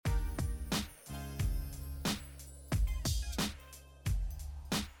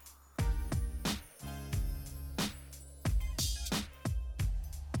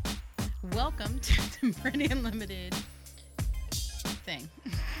welcome to the Pretty Unlimited thing.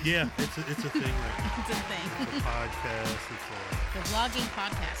 Yeah, it's a thing. Like, It's a thing. it's a podcast. It's The vlogging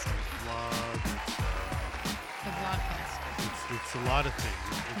podcast. a vlog. The vlogcast. It's a lot of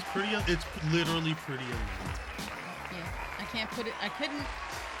things. It's pretty. It's literally pretty unlimited. Yeah, I can't put it. I couldn't.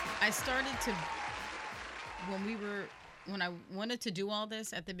 I started to when I wanted to do all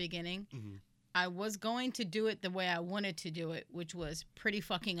this at the beginning. Mm-hmm. I was going to do it the way I wanted to do it, which was pretty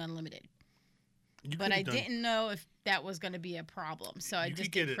fucking unlimited. But I didn't know if that was going to be a problem, so I just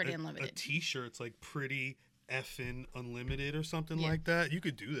did Pretty Unlimited. A T-shirt, it's like Pretty Effin' Unlimited or something like that. You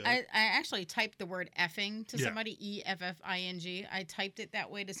could do that. I actually typed the word effing to Yeah. somebody, EFFING. I typed it that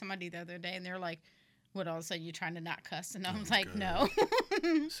way to somebody the other day, and they're like, "What? All of a sudden you're trying to not cuss?" And I was like, God.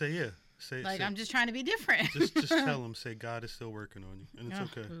 "No." Say yeah. Say Like, say, I'm just trying to be different. just tell them. Say God is still working on you, and it's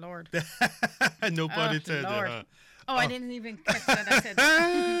Oh, okay. Lord. No pun intended. Lord. Huh? Oh, I didn't even catch that. I said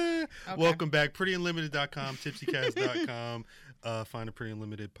that. Okay. Welcome back. PrettyUnlimited.com, tipsycast.com. Find a Pretty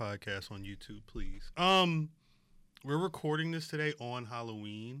Unlimited podcast on YouTube, please. We're recording this today on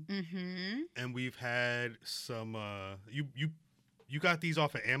Halloween, and we've had some. You got these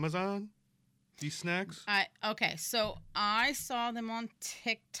off of Amazon? These snacks? Okay, so I saw them on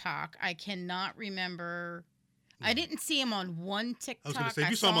TikTok. I cannot remember. I didn't see them on one TikTok. I was going to say, if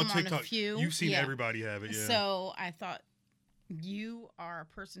you saw saw them on them TikTok, a few. you've seen Yeah. everybody have it, yeah. So I thought, you are a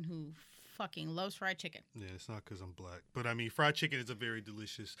person who fucking loves fried chicken. Yeah, it's not because I'm black, but I mean, fried chicken is a very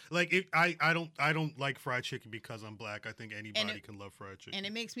delicious. Like, I don't like fried chicken because I'm black. I think anybody can love fried chicken, And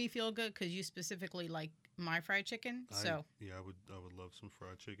it makes me feel good because you specifically like my fried chicken. So yeah, I would love some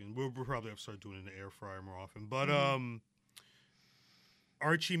fried chicken. We'll probably have to start doing it in the air fryer more often. But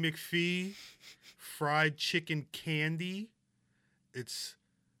Archie McPhee fried chicken candy. It's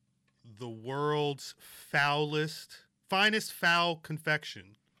the world's finest foul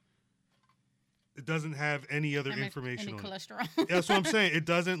confection. It doesn't have any other information any on it. cholesterol. That's what I'm saying. It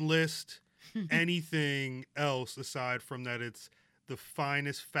doesn't list anything else aside from that it's the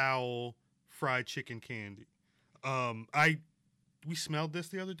finest foul fried chicken candy. We smelled this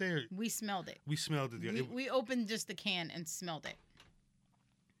the other day. Or We smelled it. we smelled it the other day. We opened just the can and smelled it.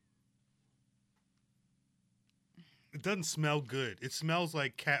 It doesn't smell good. It smells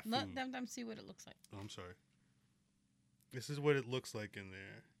like cat food. Let them see what it looks like. Oh, I'm sorry. This is what it looks like in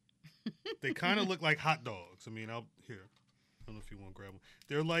there. They kind of look like hot dogs. I mean, I don't know if you want to grab one.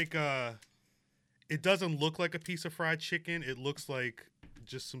 They're like, it doesn't look like a piece of fried chicken. It looks like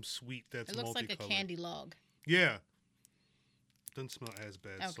just some sweet that's It looks like a multicolored. candy log. Yeah. Doesn't smell as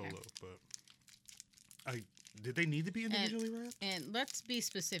bad Okay. solo, but did they need to be individually wrapped? And let's be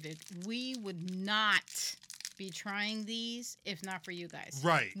specific. We would not be trying these if not for you guys.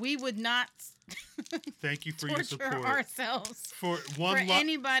 Right. We would not Thank you for your torture support. ourselves For for one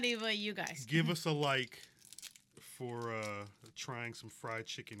anybody but you guys. give us a like for trying some fried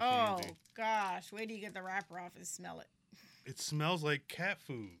chicken Oh, candy. gosh. Wait till you get the wrapper off and smell it. It smells like cat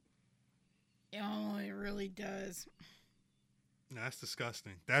food. Oh, it really does. No, that's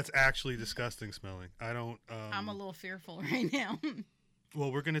disgusting. That's actually disgusting smelling. I don't. I'm a little fearful right now. Well,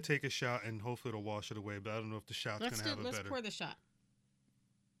 we're gonna take a shot and hopefully it'll wash it away. But I don't know if the shot's gonna have a Let's better. pour the shot.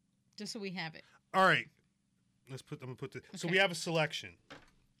 Just so we have it. All right. I'm gonna put the. So Okay. we have a selection.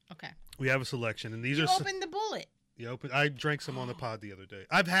 Okay. We have a selection, and these You are. open the bullet. Yeah, I drank some on the pod the other day.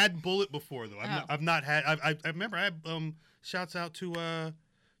 I've had Bullet before though. I've not had. I remember I had shouts out to I'm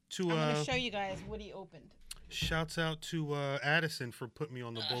gonna show you guys what he opened. shouts out to Addison for putting me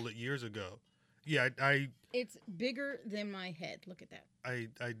on the Bullet years ago. Yeah, I It's bigger than my head. Look at that.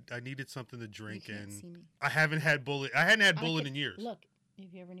 I needed something to drink You can't and see me. I haven't had Bullet. I hadn't had Bullet in years. Look,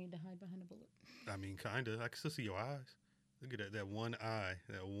 if you ever need to hide behind a bullet. I mean, kinda. I can still see your eyes. Look at that one eye.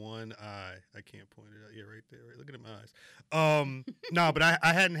 That one eye. I can't point it out. Yeah, right there. Right. Look at them eyes. No, but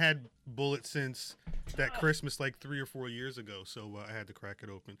I hadn't had Bullet since that Christmas, like 3 or 4 years ago. So I had to crack it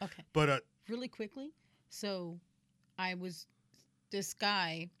open. Okay. But Really quickly. So this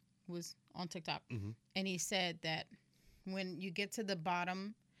guy was on TikTok and he said that when you get to the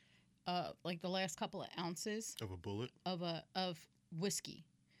bottom, like the last couple of ounces of a Bullet. of whiskey,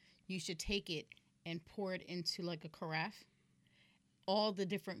 you should take it and pour it into like a carafe, all the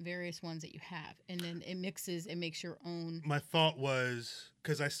different various ones that you have, and then it mixes and makes your own. My thought was,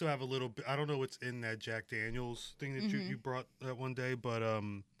 because I still have a little bit, I don't know what's in that Jack Daniels thing that you brought that one day, but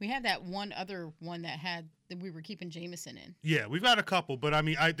We had that one other one that we were keeping Jameson in. yeah, we've got a couple, but I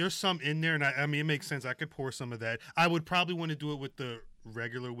mean, there's some in there, and I mean, it makes sense. I could pour some of that. I would probably want to do it with the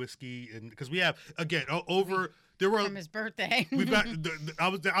regular whiskey, and because we have again over there were From his birthday. we've got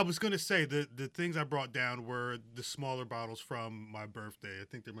I was gonna say the things I brought down were the smaller bottles from my birthday. I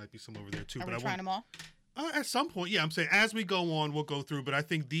think there might be some over there too. Are but we trying them all? At some point, yeah. I'm saying as we go on, we'll go through. But I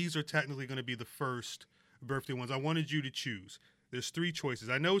think these are technically going to be the first birthday ones. I wanted you to choose. There's 3 choices.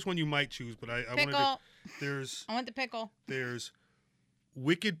 I know it's one you might choose, but I wanted to. I want the pickle. There's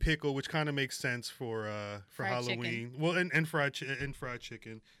Wicked Pickle, which kind of makes sense for fried Halloween. chicken. Well, and fried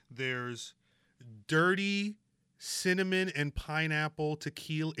chicken. There's Dirty Cinnamon and Pineapple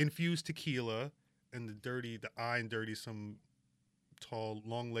Tequila infused tequila, and the I in Dirty, some tall,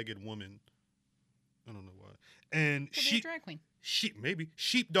 long-legged woman. I don't know why. And drag queen.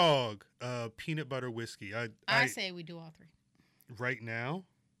 Sheepdog peanut butter whiskey. I say we do all 3 right now.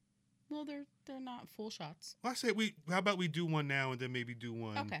 Well, they're not full shots. Well, I say how about we do one now and then maybe do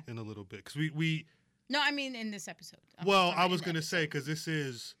one in a little bit because we. No, I mean in this episode. I was gonna say because this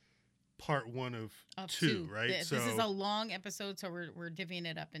is part 1 of 2, right? This is a long episode, so we're divvying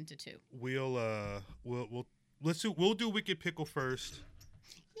it up into 2. We'll do Wicked Pickle first.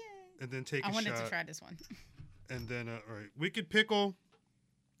 Yay! And then take a shot. I wanted to try this one. And then all right, Wicked Pickle.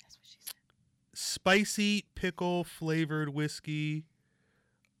 That's what she said. Spicy pickle flavored whiskey.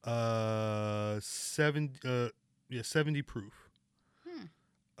 70 proof.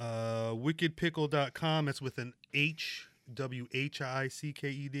 Wickedpickle.com. It's with an H,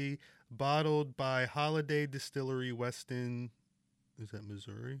 WHICKED, bottled by Holiday Distillery, Weston. Is that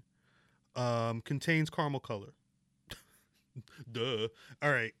Missouri? Contains caramel color. Duh.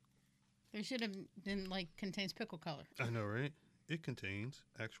 All right. They should have been contains pickle color. I know, right? It contains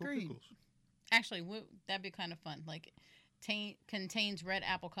actual Green. pickles. Actually, that'd be kind of fun. Contains red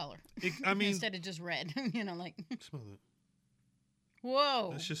apple color. I mean, instead of just red. Smell it.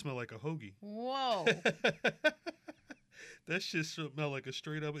 Whoa. That shit smell like a hoagie. Whoa. That shit smell like a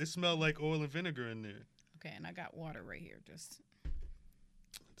straight up. It smelled like oil and vinegar in there. Okay, and I got water right here, just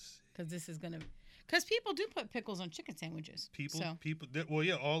because this is gonna. Because people do put pickles on chicken sandwiches. People. Well,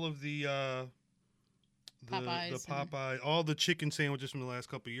 yeah, all of the Popeye, all the chicken sandwiches from the last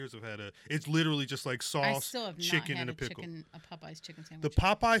couple of years have had it's literally just like sauce, I still have chicken, not had and a pickle. A Popeye's chicken sandwich. The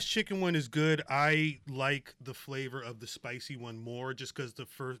Popeye's chicken one is good. I like the flavor of the spicy one more, just because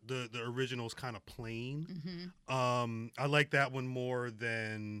the original is kind of plain. Mm-hmm. I like that one more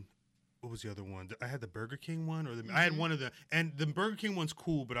than. What was the other one? I had the Burger King one, I had one of the, and the Burger King one's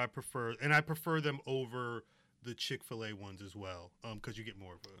cool, but I prefer them over the Chick-fil-A ones as well, because you get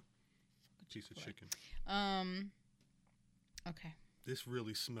more of a piece of chicken. Okay. This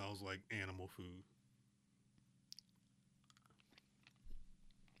really smells like animal food.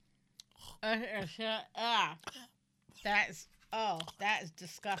 That is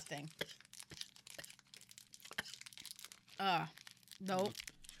disgusting.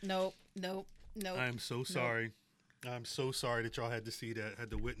 Nope. I am so sorry. I'm so sorry that y'all had to see that, had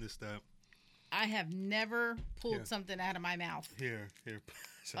to witness that. I have never pulled something out of my mouth. Here.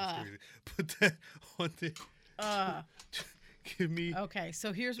 Sounds crazy. Put that on there. Give me. Okay,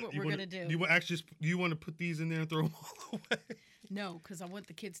 so here's what we're gonna do. You want to put these in there and throw them all away? No, because I want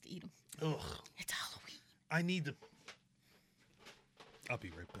the kids to eat them. Ugh. It's Halloween. I need to. I'll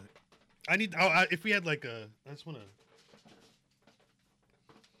be right back. If we had I just want to.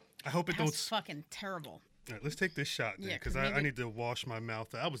 I hope it don't. That's fucking terrible. All right, let's take this shot then, because I need to wash my mouth.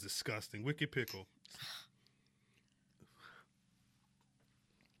 That was disgusting. Wicked Pickle.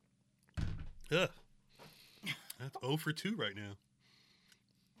 Ugh. That's 0 for 2 right now.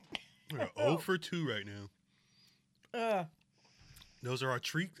 We're 0 for 2 right now. Those are our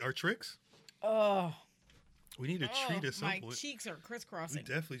tricks. We need a treat at some point. My cheeks are crisscrossing. We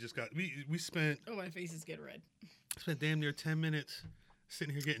definitely just got. We spent. Oh, my face is getting red. Spent damn near 10 minutes.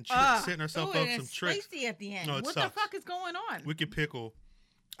 Sitting here setting ourselves up some tricks. Spicy at the end. No, what sucks. the fuck is going on? Wicked Pickle.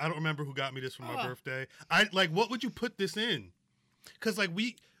 I don't remember who got me this for my birthday. What would you put this in? Because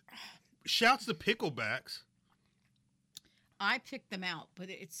shouts to Picklebacks. I picked them out, but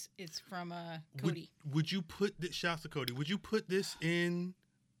it's from Cody. Would you put this? Shouts to Cody. Would you put this in?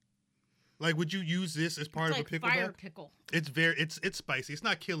 Would you use this as part of a pickleback? Fire pickle. It's spicy. It's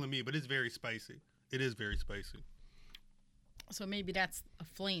not killing me, but it's very spicy. It is very spicy. So maybe that's a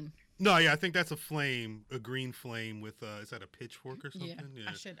flame. No, yeah, I think that's a green flame with is that a pitchfork or something? Yeah.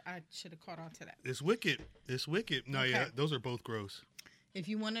 I should have caught on to that. It's wicked. No, okay. Yeah, those are both gross. If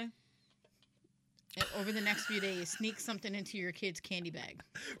you want to, over the next few days, sneak something into your kid's candy bag.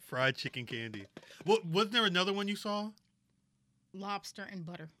 Fried chicken candy. Well, wasn't there another one you saw? Lobster and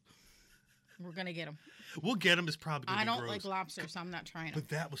butter. We're gonna get them. We'll get them. It's probably gonna be gross. I don't like lobster, so I'm not trying them. But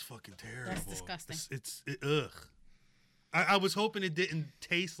that was fucking terrible. That's disgusting. Ugh. I was hoping it didn't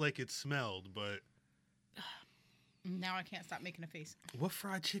taste like it smelled, but Now I can't stop making a face. what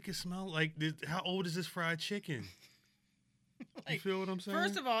fried chicken smell like? How old is this fried chicken? You feel what I'm saying?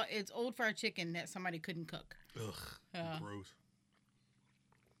 First of all, it's old fried chicken that somebody couldn't cook. Ugh, gross.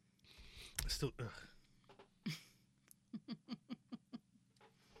 Still, ugh.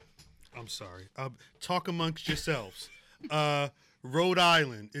 I'm sorry. Talk amongst yourselves. Rhode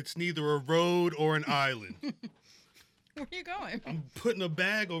Island. It's neither a road or an island. Where are you going? I'm putting a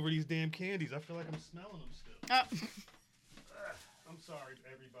bag over these damn candies. I feel like I'm smelling them still. I'm sorry,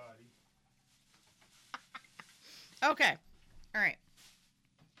 everybody. Okay. All right.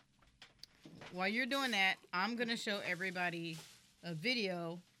 While you're doing that, I'm going to show everybody a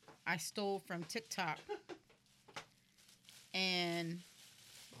video I stole from TikTok. And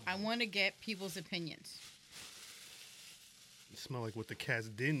I want to get people's opinions. It smell like what the cats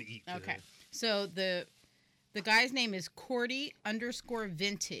didn't eat today. Okay. So the guy's name is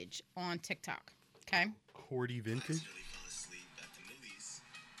Cordy_vintage on TikTok. Okay. Cordy Vintage? I fell asleep at the movies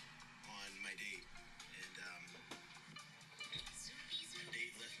on my date. And the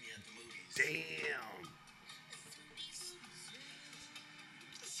date left me at the movies. Damn.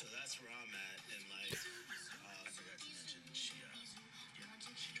 So that's where I'm at in life. I forgot to mention she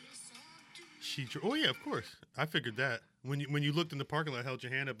drove. Oh yeah, of course. I figured that. When you looked in the parking lot, held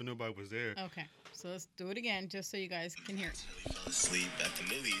your hand up and nobody was there. Okay. So let's do it again just so you guys can hear it. I fell asleep at the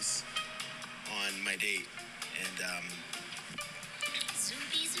movies on my date. And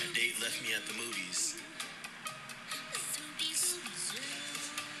the date left me at the movies.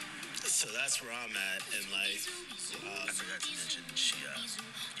 So that's where I'm at in life. I forgot to mention she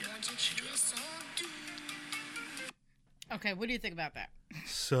drove. Okay, what do you think about that?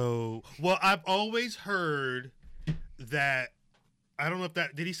 So, well, I've always heard that. I don't know if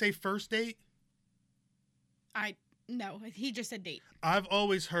that did he say first date? No, he just said date. I've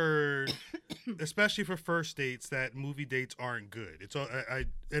always heard, especially for first dates, that movie dates aren't good. It's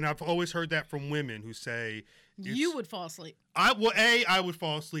and I've always heard that from women who say You would fall asleep. I would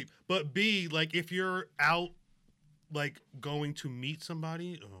fall asleep, but B, like if you're out, like going to meet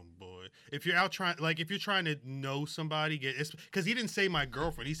somebody, oh boy, if you're out trying, like if you're trying to know somebody, because he didn't say my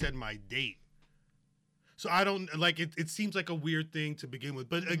girlfriend, he said my date. So I don't like it. It seems like a weird thing to begin with,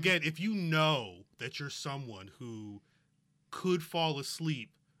 but again, if you know that you're someone who could fall asleep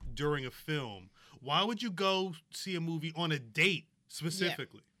during a film, why would you go see a movie on a date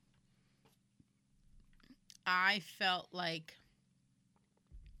specifically? Yeah. I felt like,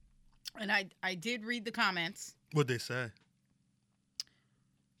 and I did read the comments. What'd they say?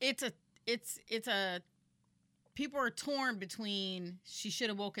 It's a people are torn between she should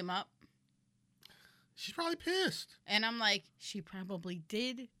have woke him up. She's probably pissed. And I'm like, she probably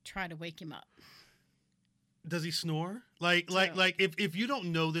did try to wake him up. Does he snore? Like if you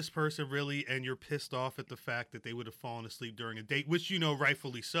don't know this person really and you're pissed off at the fact that they would have fallen asleep during a date, which you know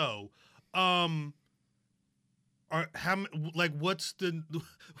rightfully so, what's the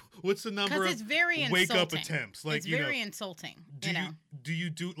number of it's very wake up insulting. attempts? Like it's very insulting. Do you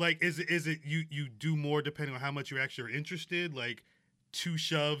do like is it you do more depending on how much you actually are interested? Like 2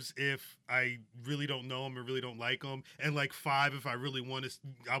 shoves if I really don't know him or really don't like him, and like 5 if I really want to.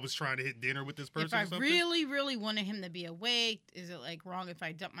 I was trying to hit dinner with this person. If I really, really wanted him to be awake, is it like wrong if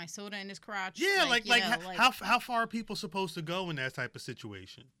I dump my soda in his crotch? Yeah, how far are people supposed to go in that type of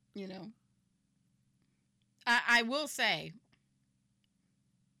situation? You know, I will say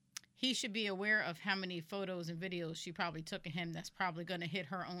he should be aware of how many photos and videos she probably took of him. That's probably going to hit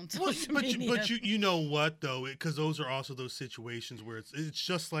her own social media. But you know what though, because those are also those situations where it's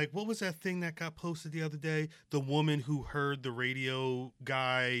just like, what was that thing that got posted the other day? The woman who heard the radio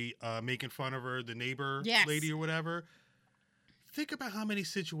guy making fun of her, the neighbor lady or whatever. Think about how many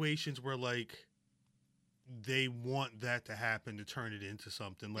situations where like they want that to happen to turn it into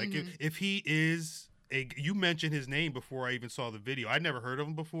something. Like if he is. You mentioned his name before I even saw the video. I'd never heard of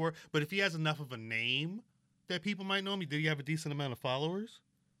him before, but if he has enough of a name that people might know him, did he have a decent amount of followers?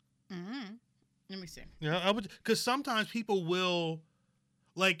 Let me see. Yeah, I would, because sometimes people will,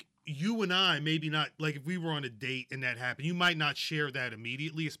 like you and I, maybe not, like if we were on a date and that happened, you might not share that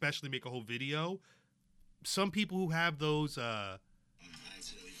immediately, especially make a whole video. Some people who have those,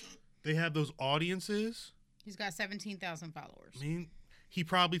 they have those audiences. He's got 17,000 followers. I mean, he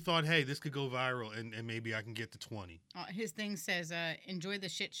probably thought, hey, this could go viral and maybe I can get to 20. His thing says, enjoy the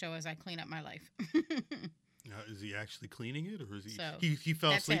shit show as I clean up my life. Now, is he actually cleaning it, or is he? So, he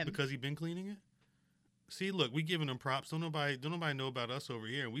fell asleep him. because he's been cleaning it. See, look, we giving him props. Don't nobody know about us over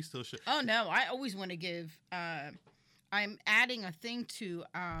here, and we still should. Oh no, I always want to give. I'm adding a thing to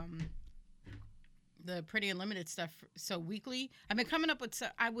the Pretty Unlimited stuff so weekly. I've been coming up with.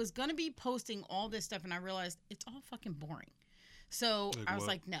 I was gonna be posting all this stuff, and I realized it's all fucking boring. So Like I was what?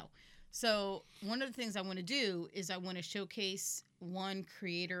 like, no. So one of the things I want to do is I want to showcase one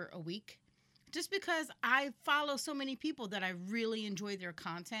creator a week. Just because I follow so many people that I really enjoy their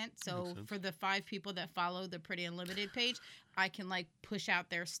content. Makes So sense. for the 5 people that follow the Pretty Unlimited page, I can like push out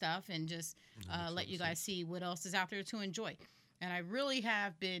their stuff and just That makes let you sense. guys see what else is out there to enjoy. And I really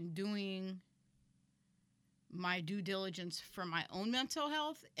have been doing my due diligence for my own mental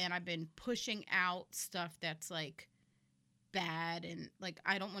health, and I've been pushing out stuff that's like bad, and like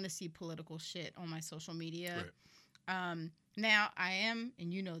I don't want to see political shit on my social media. Now I am,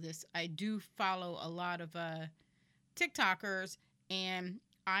 and you know this, I do follow a lot of TikTokers, and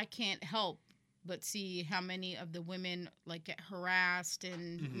I can't help but see how many of the women like get harassed,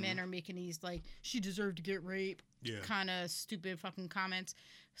 and Mhm. men are making these like she deserved to get raped Yeah. kind of stupid fucking comments.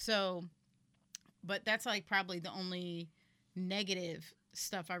 So, but that's like probably the only negative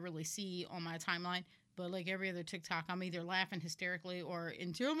stuff I really see on my timeline. But like every other TikTok, I'm either laughing hysterically or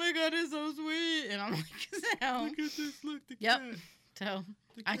into, oh my God, it's so sweet. And I'm like, so. Look at this. Look, the Yep. cat. So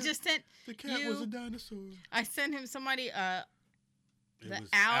The I cat- just sent, The cat was you- a dinosaur. I sent him somebody, It the was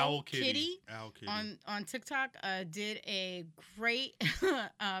Owl Kitty Owl Kitty. on TikTok did a great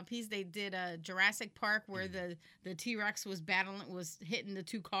piece. They did a Jurassic Park where the T-Rex was hitting the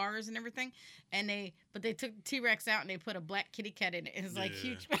 2 cars and everything, and they took T-Rex out and they put a black kitty cat in it. It's like Yeah.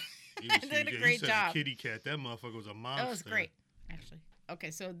 huge. He was did a huge. great he said job. Kitty cat. That motherfucker was a monster. That was great, actually.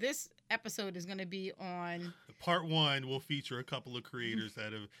 Okay, so this episode is going to be on. Part 1 will feature a couple of creators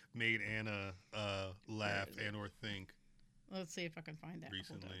that have made Anna laugh Where is it? and or think Let's see if I can find that. Hold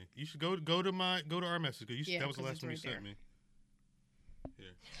recently. on. You should go to our message because Yeah, that was the 'cause last it's one you right sent there. me.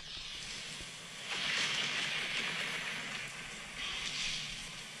 Here.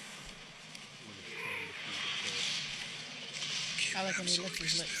 I like when he licks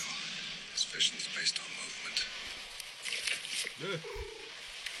his lips. This vision is based on movement.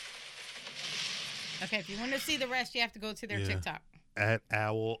 Okay, if you want to see the rest, you have to go to their Yeah. TikTok. At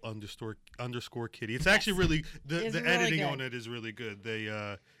owl underscore kitty. It's actually really the It's really editing good. on it is really good. They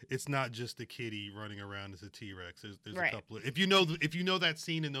it's not just a kitty running around as a T-Rex. There's Right. a couple of, if you know that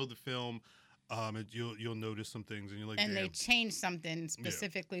scene and know the film, you'll notice some things and you're like, And damn. they changed something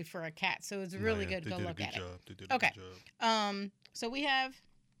specifically for a cat, so it's really Yeah, good. they Go did a look good at job. They did Okay. a good job. it. So we have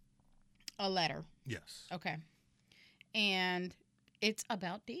a letter. Yes. Okay, and it's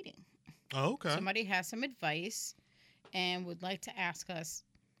about dating. Oh, okay. Somebody has some advice and would like to ask us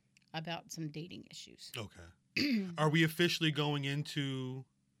about some dating issues. Okay. Are we officially going into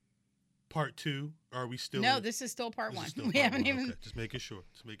part 2? Or are we still? No, this is still part this is 1. still We part haven't 1. even. Okay. Just making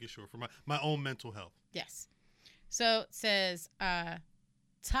sure. For my own mental health. Yes. So it says,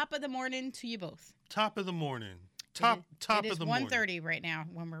 top of the morning to you both. Top of the morning. Top It is of the morning. 1:30 right now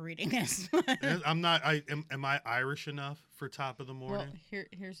when we're reading this. And I'm not. Am I Irish enough for top of the Well, morning?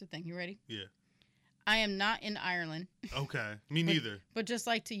 here's the thing. You ready? Yeah. I am not in Ireland, Okay. Me neither. but just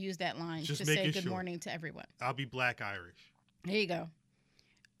like to use that line Just to say making good sure. morning to everyone. I'll be Black Irish. There you go.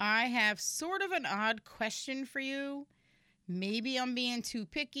 I have sort of an odd question for you. Maybe I'm being too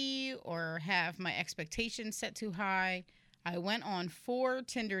picky or have my expectations set too high. I went on 4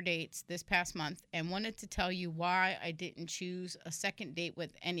 Tinder dates this past month and wanted to tell you why I didn't choose a second date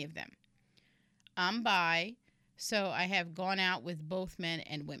with any of them. I'm bi, so I have gone out with both men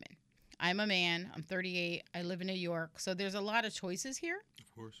and women. I'm a man. I'm 38. I live in New York, so there's a lot of choices here. Of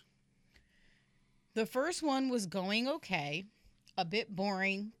course. The first one was going okay, a bit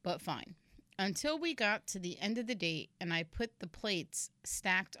boring, but fine. Until we got to the end of the date and I put the plates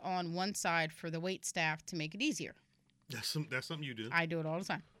stacked on one side for the wait staff to make it easier. That's something you do. I do it all the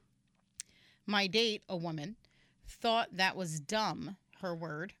time. My date, a woman, thought that was dumb, her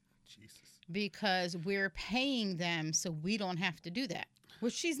word, Jesus. because we're paying them so we don't have to do that.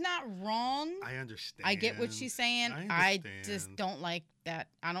 Which she's not wrong. I understand. I get what she's saying. I I understand. just don't like that.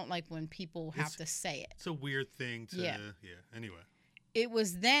 I don't like when people have It's- to say it. It's a weird thing to. Yeah. Anyway. It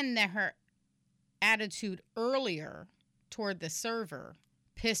was then that her attitude earlier toward the server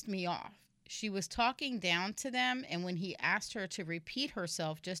pissed me off. She was talking down to them, and when he asked her to repeat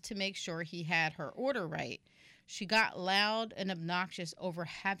herself just to make sure he had her order right, she got loud and obnoxious over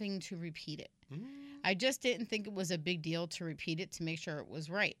having to repeat it. Mm. I just didn't think it was a big deal to repeat it to make sure it was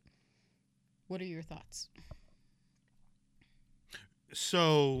right. What are your thoughts?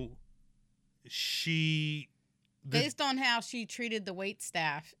 So, she. Based on how she treated the wait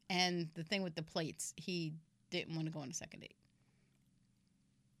staff and the thing with the plates, he didn't want to go on a second date.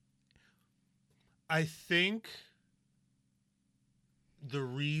 I think the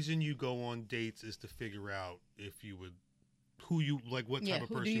reason you go on dates is to figure out if you would, who you like, what type of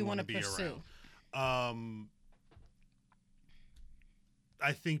who person do you you want want to to be pursue? around.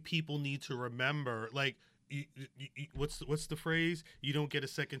 I think people need to remember, like, what's the phrase? You don't get a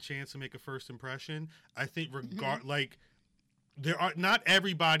second chance to make a first impression. I think like there are, not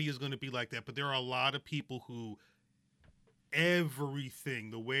everybody is going to be like that, but there are a lot of people who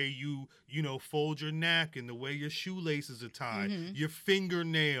everything, the way you fold your neck and the way your shoelaces are tied, your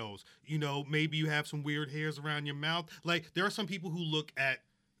fingernails, maybe you have some weird hairs around your mouth. Like, there are some people who look at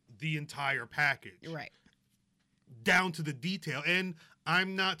the entire package, Right. down to the detail. And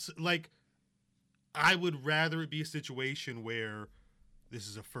I'm not like, I would rather it be a situation where this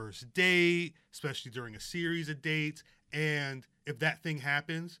is a first date, especially during a series of dates, and if that thing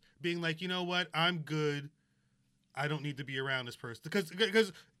happens, being like, you know what, I'm good, I don't need to be around this person.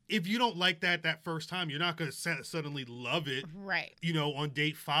 Because if you don't like that first time, you're not going to suddenly love it, Right. On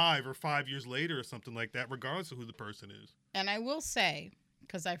date 5 or 5 years later or something like that, regardless of who the person is. And I will say,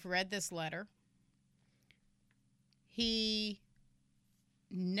 because I've read this letter, he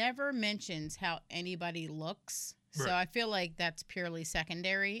never mentions how anybody looks. So Right. I feel like that's purely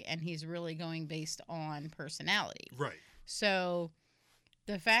secondary, and he's really going based on personality. Right. So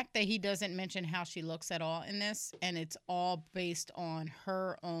the fact that he doesn't mention how she looks at all in this, and it's all based on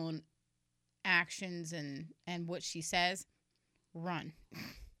her own actions and what she says, run.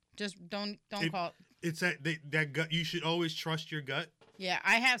 Just don't call it. It's that gut. You should always trust your gut. Yeah,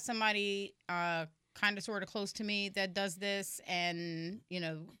 I have somebody kind of sort of close to me that does this, and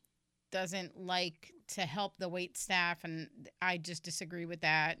doesn't like to help the wait staff, and I just disagree with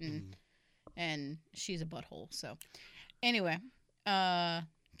that, and she's a butthole. So anyway,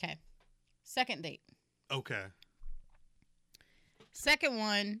 okay. Second date. Okay. Second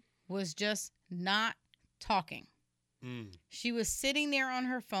one was just not talking. She was sitting there on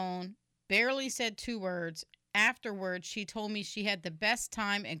her phone, barely said 2 words. Afterwards, she told me she had the best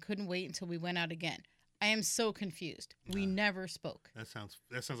time and couldn't wait until we went out again. I am so confused. We never spoke. That sounds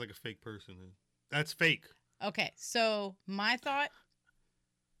like a fake person. That's fake. Okay, so my thought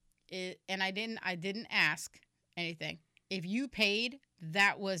is, and I didn't ask anything. If you paid,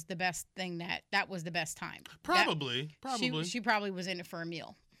 that was the best thing. That was the best time. Probably. She probably was in it for a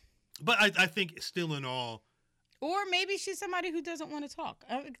meal. But I think still in all. Or maybe she's somebody who doesn't want to talk.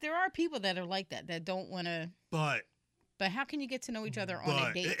 There are people that are like that don't want to. But how can you get to know each other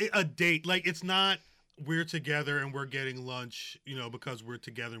on a date? A date, like, it's not we're together and we're getting lunch, because we're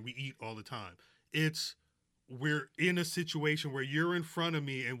together and we eat all the time. It's we're in a situation where you're in front of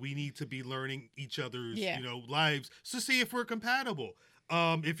me and we need to be learning each other's, lives to see if we're compatible.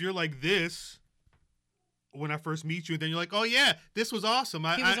 If you're like this when I first meet you, and then you're like, oh yeah, this was awesome.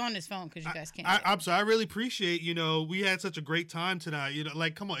 He was on his phone because you guys can't. I'm sorry. I really appreciate, we had such a great time tonight.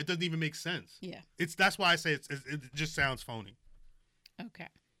 Like, come on, it doesn't even make sense. Yeah. That's why I say it just sounds phony. Okay.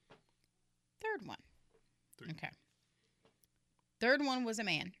 Third one. 3. Okay. Third one was a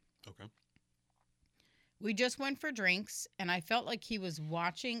man. Okay. We just went for drinks, and I felt like he was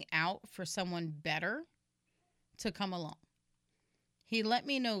watching out for someone better to come along. He let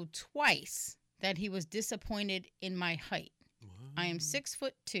me know twice that he was disappointed in my height. What? I am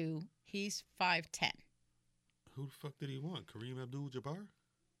 6'2". He's 5'10". Who the fuck did he want? Kareem Abdul-Jabbar?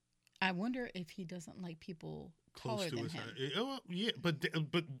 I wonder if he doesn't like people taller than him. Oh, yeah, but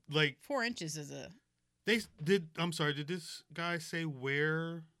like 4 inches is a. I'm sorry. Did this guy say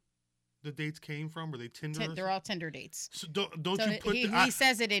where the dates came from? Were they Tinder? They're all Tinder dates. So don't So you put? he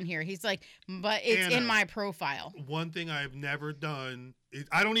says it in here. He's like, but it's Anna, in my profile. One thing I've never done is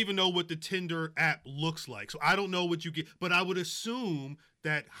I don't even know what the Tinder app looks like. So I don't know what you get, but I would assume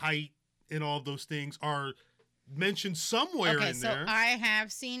that height and all of those things are mentioned somewhere in there. Okay, so I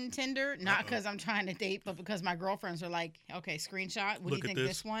have seen Tinder, not because I'm trying to date, but because my girlfriends are like, okay, screenshot. What do you think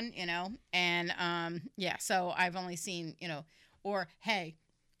this one? And yeah. So I've only seen, or hey,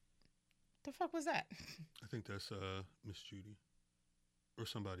 the fuck was that? I think that's Miss Judy. Or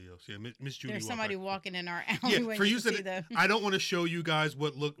somebody else. Yeah, Miss Judy. There's somebody walking in our alleyway. Yeah, for you I don't want to show you guys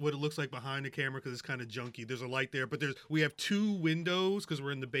what it looks like behind the camera because it's kind of junky. There's a light there, but we have 2 windows because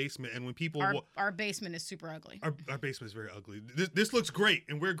we're in the basement, and when people our basement is super ugly. Our basement is very ugly. This looks great,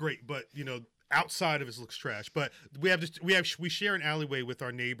 and we're great, but outside of it looks trash. But we share an alleyway with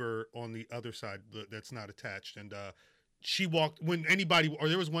our neighbor on the other side that's not attached, and she walked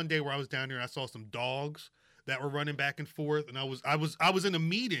there was one day where I was down there and I saw some dogs that were running back and forth, and I was in a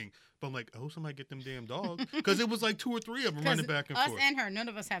meeting, but I'm like, I hope somebody get them damn dogs, because it was like 2 or 3 of them running back and forth. Us and her, none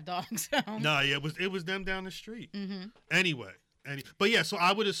of us have dogs. So. No, yeah, it was them down the street. Mm-hmm. Anyway, but yeah, so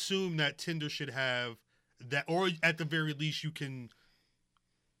I would assume that Tinder should have that, or at the very least, you can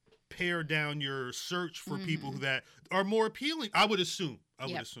pare down your search for people that are more appealing. I would assume.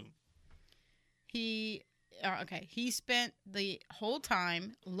 He spent the whole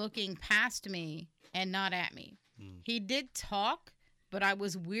time looking past me and not at me. He did talk, but I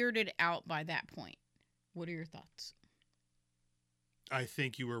was weirded out by that point. What are your thoughts? I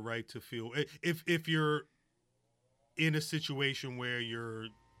think you were right to feel if you're in a situation where you're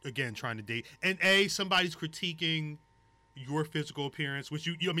again trying to date and somebody's critiquing your physical appearance, which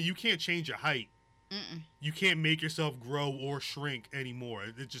you can't change your height. Mm-mm. You can't make yourself grow or shrink anymore.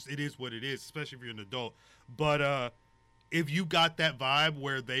 It is what it is, especially if you're an adult. But if you got that vibe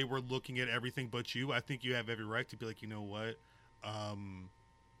where they were looking at everything but you, I think you have every right to be like, you know what,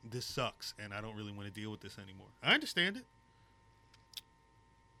 this sucks, and I don't really want to deal with this anymore. I understand it.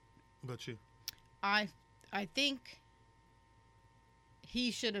 What about you? I think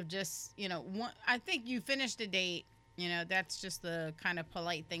he should have just, I think you finished a date. That's just the kind of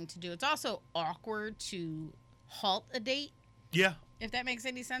polite thing to do. It's also awkward to halt a date. Yeah. If that makes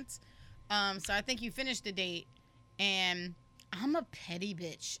any sense. So I think you finished the date, and I'm a petty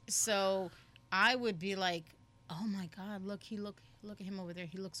bitch. So I would be like, oh my God, look at him over there.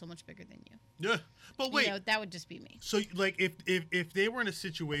 He looks so much bigger than you. Yeah. But wait. That would just be me. So like if they were in a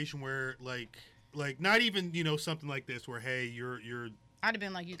situation where like not even, something like this where, hey, you're I'd have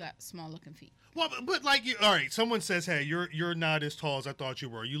been like, you got small looking feet. Well, but like, all right, someone says, hey, you're not as tall as I thought you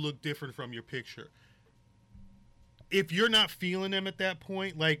were. You look different from your picture. If you're not feeling them at that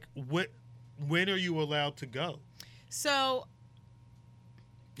point, like, when are you allowed to go? So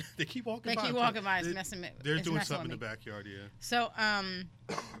they keep walking by. It's messing me. They're doing something in the backyard, yeah. So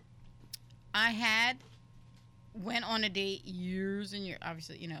I went on a date years and years.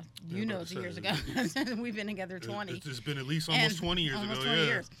 Obviously, it's years ago. We've been together 20. It's been at least almost 20 years almost ago. 20 yeah.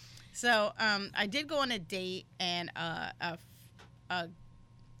 years. So I did go on a date, and I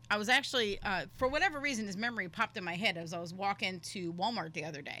was actually, for whatever reason, his memory popped in my head as I was walking to Walmart the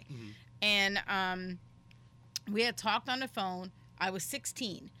other day. Mm-hmm. And we had talked on the phone. I was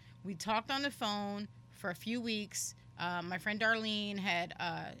 16. We talked on the phone for a few weeks. My friend Darlene had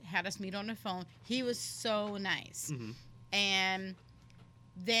us meet on the phone. He was so nice. Mm-hmm. And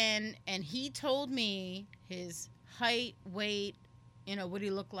he told me his height, weight, what he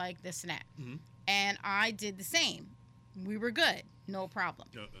looked like, this and that. Mm-hmm. And I did the same. We were good. No problem.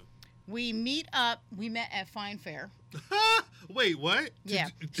 We met at Fine Fair. Wait, what? Yeah.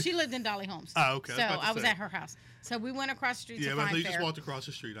 She lived in Dolly Homes. Oh, okay. So I was at her house. So we went across the street to Fine Fair. Yeah, you just walked across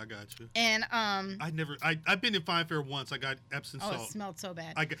the street. I got you. And I've been in Fine Fair once. I got Epsom salt. Oh, it smelled so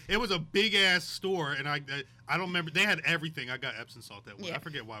bad. It was a big ass store, and I don't remember. They had everything. I got Epsom salt that way. Yeah. I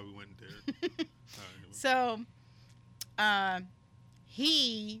forget why we went there. So,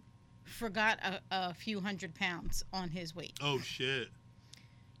 he forgot a few 100 pounds on his weight. Oh shit.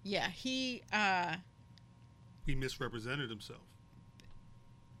 Yeah, he misrepresented himself.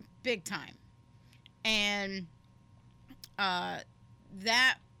 Big time. And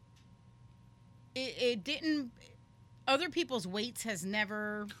that it didn't, other people's weights has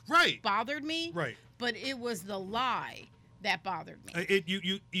never bothered me. Right. But it was the lie that bothered me.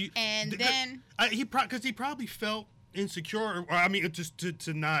 He probably felt insecure, or I mean, just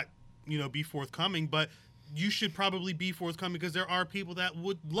to not, be forthcoming, but you should probably be forthcoming because there are people that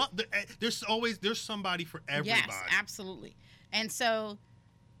would love. There's somebody for everybody. Yes, absolutely. And so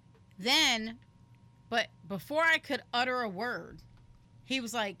then, but before I could utter a word, he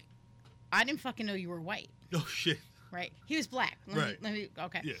was like, "I didn't fucking know you were white." Oh shit. Right. He was black.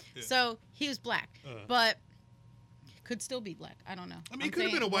 Okay. Yeah. So he was black, but could still be black. I don't know. I mean, he could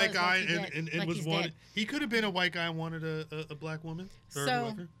have been a white guy and was wanted. He could have been a white guy and wanted a black woman. Or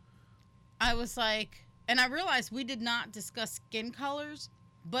whoever. I was like, and I realized we did not discuss skin colors,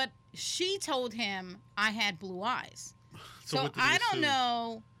 but she told him I had blue eyes. So I don't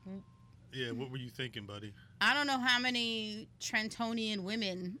know. Yeah, what were you thinking, buddy? I don't know how many Trentonian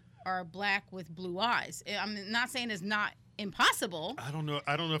women are black with blue eyes. I'm not saying it's not impossible. I don't know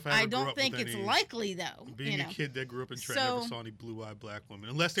if I don't think it's likely though. Being a kid that grew up in Trent, never saw any blue-eyed black women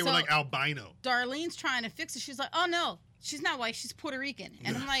unless they were like albino. Darlene's trying to fix it. She's like, "Oh no, she's not white. She's Puerto Rican,"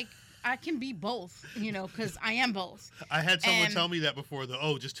 and I'm like, I can be both, because I am both. I had someone tell me that before.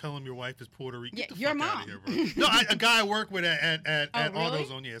 Just tell him your wife is Puerto Rican. Yeah, Get the your fuck mom. Out of here, bro. No, a guy I work with at really?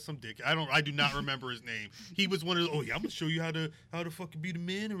 AutoZone. Yeah, some dick. I do not remember his name. He was one of the. Oh yeah, I'm gonna show you how to fucking be the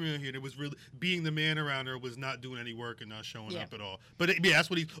man around here. And it was really being the man around there was not doing any work and not showing up at all. But that's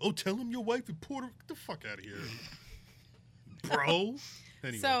what he. Oh, tell him your wife is Puerto Rican. Get the fuck out of here, bro.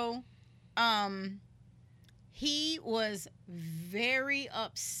 Anyway. So, he was very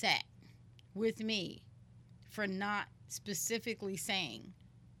upset with me for not specifically saying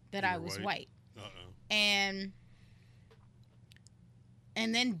that You I were was white. white. Uh-oh.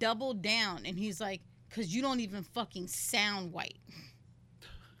 And then doubled down, and he's like, "'Cause you don't even fucking sound white."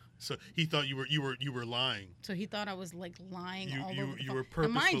 So he thought you were lying. So he thought I was like lying all over the You phone. were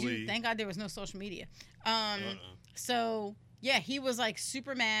And mind purposefully. you, thank God there was no social media. Uh-oh. So yeah, he was like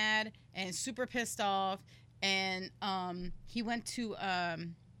super mad and super pissed off, and he went to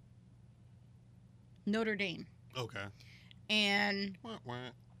Notre Dame, Okay. and Wah,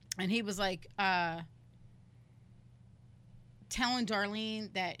 wah. he was like telling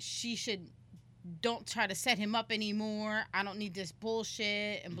Darlene that she should don't try to set him up anymore. I don't need this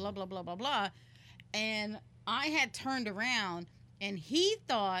bullshit and blah blah blah blah blah. And I had turned around, and he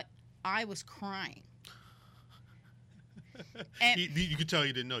thought I was crying. And You could tell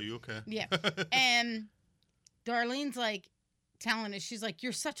he didn't know you. Okay. yeah, and Darlene's like telling us, she's like,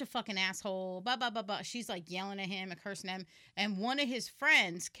 "You're such a fucking asshole." Blah blah blah blah. She's like yelling at him and cursing him. And one of his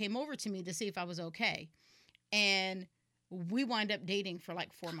friends came over to me to see if I was okay, and we wind up dating for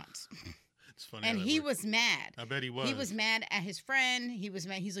like 4 months. It's funny. And how that he works. was mad. I bet he was. He was mad at his friend. He was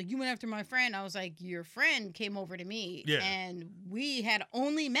mad. He's like, "You went after my friend." I was like, "Your friend came over to me, Yeah. and we had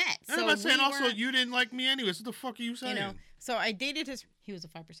only met." And So I'm not saying we also weren't- you didn't like me anyway. So the fuck are you saying? you know. So I dated his. He was a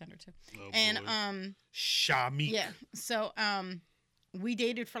 5%er too, Oh, and boy. Shamik. yeah. So we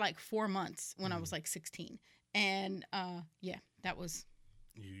dated for like 4 months when I was like 16, and yeah, that was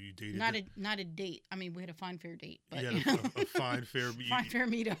You dated not a date. I mean, we had a fine fair date, but you you had know, a fine fair fine fair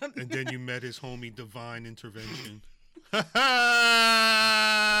meetup. and then you met his homie Divine Intervention.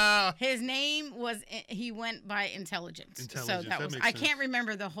 His name was, he went by Intelligence. So Intelligence, that that was, makes I can't sense.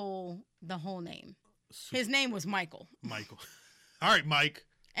 remember the whole name. His name was Michael. Michael. All right, Mike.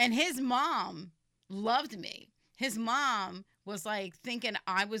 And his mom loved me. His mom was like thinking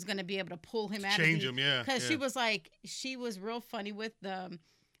I was going to be able to pull him out Change of him, yeah. Because yeah. she was like, she was real funny with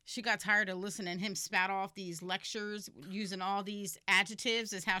she got tired of listening him spout off these lectures using all these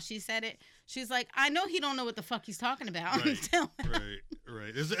adjectives is how she said it. She's like, "I know he don't know what the fuck he's talking about."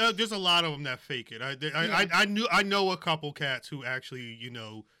 Right. There's a lot of them that fake it. I know a couple cats who actually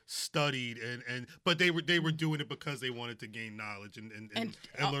studied but they were doing it because they wanted to gain knowledge and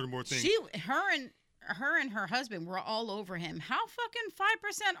learn more things. Her and her husband were all over him. How fucking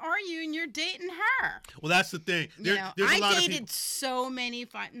 5% are you, and you're dating her? Well, that's the thing. There's a lot I of dated people. so many,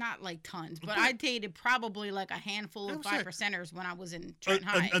 not like tons, but I dated probably like a handful of 5%ers when I was in Trent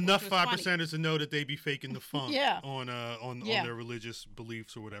High. Enough which was 5%ers to know that they be faking the funk Yeah. on Yeah. their religious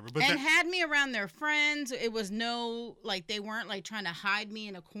beliefs or whatever. But and had me around their friends. It was no, like, they weren't like trying to hide me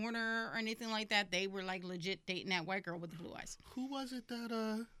in a corner or anything like that. They were like legit dating that white girl with the blue eyes. who was it that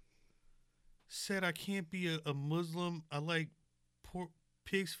said I can't be a Muslim? I like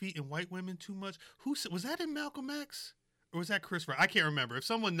pig's feet and white women too much. Who said, was that in Malcolm X? Or was that Chris Rock? I can't remember. If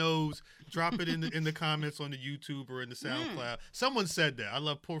someone knows, drop it in the comments on the YouTube or in the SoundCloud. Someone said that. I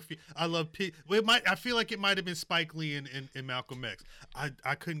love poor feet. I love pig. Well, I feel like it might have been Spike Lee in Malcolm X.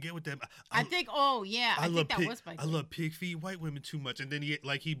 I couldn't get with them. I think that pig, was Spike I Lee. love pig feet white women too much. And then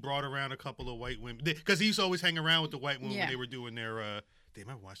he brought around a couple of white women because he used to always hang around with the white women when they were doing their. They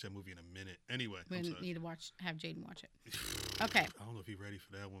might watch that movie in a minute. Anyway, We need to have Jaden watch it. Okay. I don't know if he's ready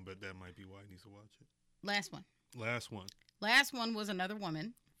for that one, but that might be why he needs to watch it. Last one. Last one. Was another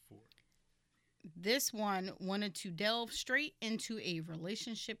woman. 4. This one wanted to delve straight into a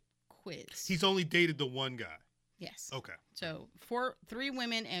relationship quiz. He's only dated the one guy. Yes. Okay. So 3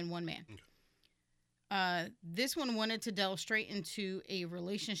 women and 1 man. Okay. This one wanted to delve straight into a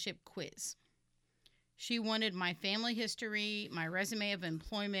relationship quiz. She wanted my family history, my resume of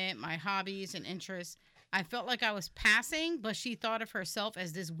employment, my hobbies and interests. I felt like I was passing, but she thought of herself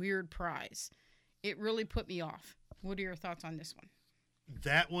as this weird prize. It really put me off. What are your thoughts on this one?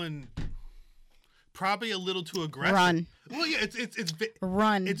 That one probably a little too aggressive. Run. Well, yeah, it's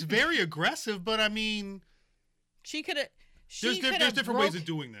Run. It's very aggressive, but I mean, She could have. there's different ways of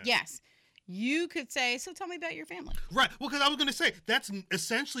doing that. Yes. You could say, so tell me about your family. Right. Well, because I was going to say, that's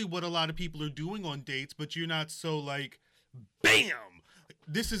essentially what a lot of people are doing on dates, but you're not so like, bam,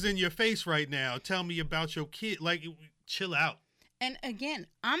 this is in your face right now. Tell me about your kid. Like, chill out. And again,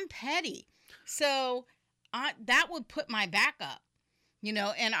 I'm petty. So that would put my back up,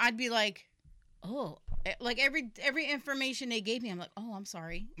 and I'd be like, oh, like every information they gave me, I'm like, oh, I'm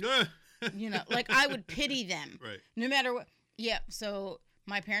sorry. Like I would pity them. Right. No matter what. Yeah. So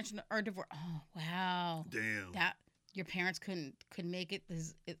my parents are divorced. Oh, wow. Damn. That your parents couldn't make it.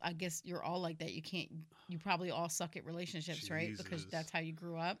 I guess you're all like that. You probably all suck at relationships, right? Because that's how you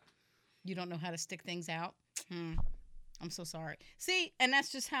grew up. You don't know how to stick things out. I'm so sorry. See, and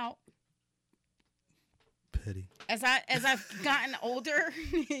that's just how. Petty. As I've gotten older,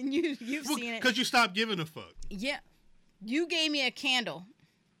 and you've seen it. Because you stopped giving a fuck. Yeah. You gave me a candle.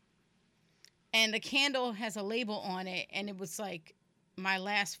 And the candle has a label on it, and it was like my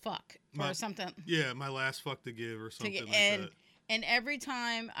last fuck or something. Yeah, my last fuck to give or something like that. And every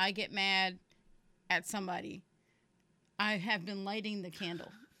time I get mad at somebody, I have been lighting the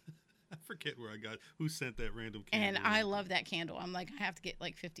candle. I forget who sent that random candle. And I love that candle. I'm like, I have to get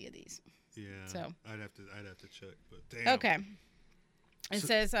like 50 of these. Yeah. So I'd have to check, but damn. Okay. It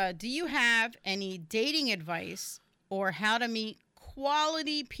says, do you have any dating advice or how to meet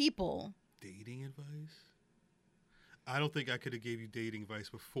quality people? Dating advice? I don't think I could have gave you dating advice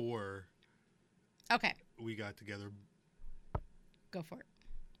before. Okay. We got together. Go for it.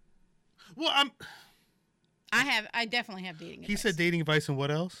 Well, I definitely have dating advice. He said dating advice and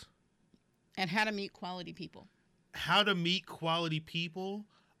what else? And how to meet quality people. How to meet quality people?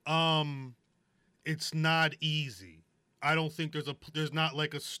 It's not easy. I don't think there's not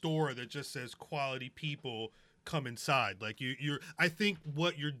like a store that just says quality people come inside. Like I think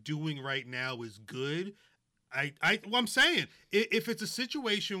what you're doing right now is good. I'm saying if it's a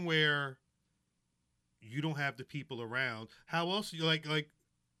situation where you don't have the people around, how else you like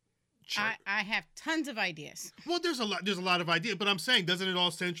I have tons of ideas. Well, there's a lot of ideas, but I'm saying, doesn't it all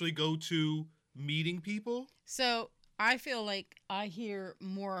essentially go to meeting people? So I feel like I hear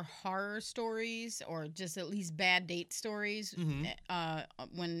more horror stories or just at least bad date stories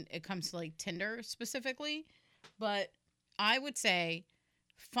when it comes to like Tinder specifically. But I would say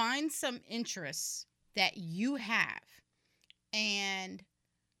find some interests that you have and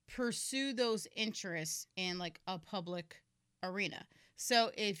pursue those interests in like a public arena.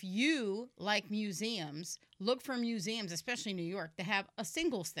 So if you like museums, look for museums, especially New York, that have a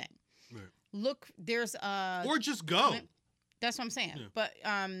singles thing. Right. Look, there's a... Or just go. That's what I'm saying. Yeah.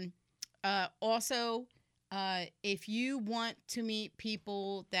 But also, if you want to meet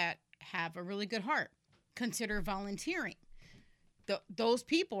people that have a really good heart, consider volunteering. Those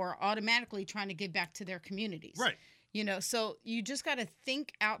people are automatically trying to give back to their communities. Right. You know, so you just got to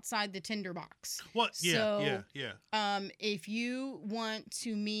think outside the Tinder box. What? Yeah. If you want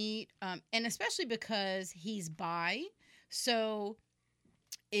to meet, and especially because he's bi, so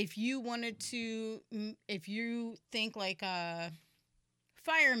if you think like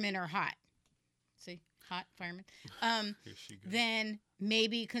firemen are hot, see, hot firemen, then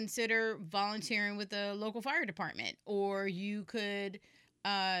maybe consider volunteering with the local fire department, or you could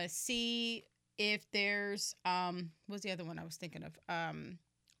see if there's what's the other one I was thinking of,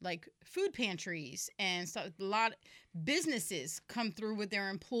 like food pantries and stuff. A lot of businesses come through with their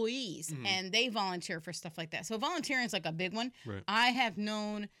employees and they volunteer for stuff like that. So volunteering is like a big one. Right. I have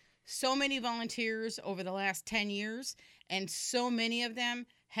known so many volunteers over the last 10 years, and so many of them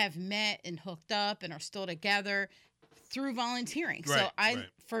have met and hooked up and are still together through volunteering. Right, So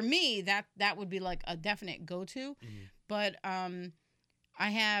for me, that would be like a definite go-to. But I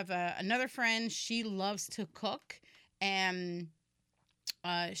have another friend. She loves to cook, and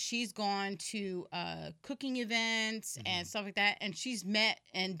she's gone to cooking events and stuff like that. And she's met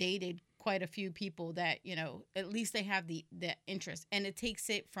and dated quite a few people that, you know, at least they have the interest. And it takes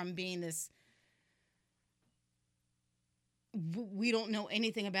it from being this, we don't know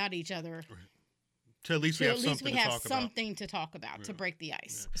anything about each other. Right. To at least we have something to talk about to break the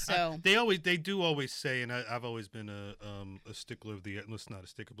ice. Yeah. So they do always say, and I've always been a stickler of not a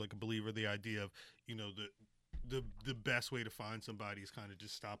stickler, but like a believer of the idea of, you know, the best way to find somebody is kind of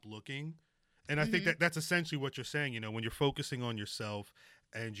just stop looking. And I think that's essentially what you're saying. You know, when you're focusing on yourself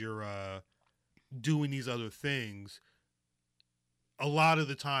and you're doing these other things, a lot of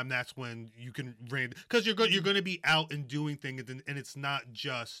the time that's when you can because you're going to be out and doing things, and it's not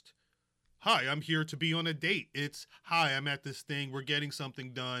just, hi, I'm here to be on a date. It's, hi, I'm at this thing. We're getting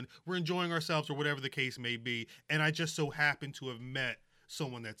something done. We're enjoying ourselves, or whatever the case may be. And I just so happen to have met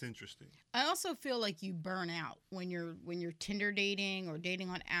someone that's interesting. I also feel like you burn out when you're Tinder dating or dating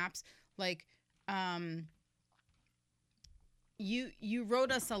on apps. Like, you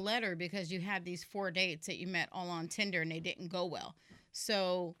wrote us a letter because you had these 4 dates that you met all on Tinder and they didn't go well.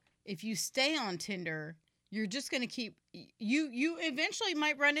 So if you stay on Tinder, you're just going to keep, you eventually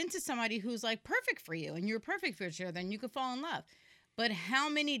might run into somebody who's like perfect for you and you're perfect for each other and you could fall in love. But how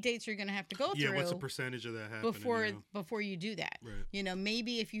many dates are you going to have to go through? Yeah, what's the percentage of that happening? Before you do that. Right. You know,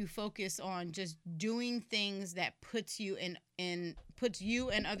 maybe if you focus on just doing things that puts you and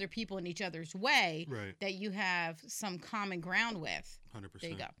other people in each other's way, right, that you have some common ground with. 100%.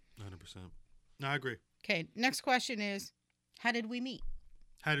 There you go. 100%. No, I agree. Okay, next question is, how did we meet?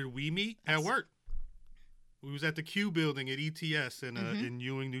 How did we meet? At work. We was at the Q building at ETS in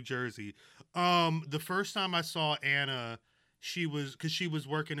Ewing, New Jersey. The first time I saw Anna, she was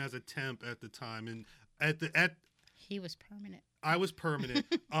working as a temp at the time, and he was permanent. I was permanent.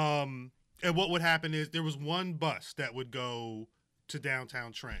 And what would happen is there was one bus that would go to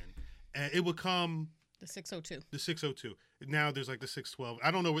downtown Trenton, and it would come the 602. The 602. Now there's like the 612. I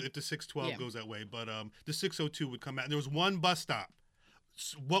don't know if the 612 goes that way, but the 602 would come out. And there was one bus stop.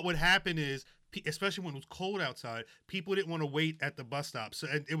 So what would happen is, especially when it was cold outside, people didn't want to wait at the bus stop. So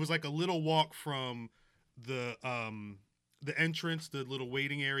it was like a little walk from the entrance, the little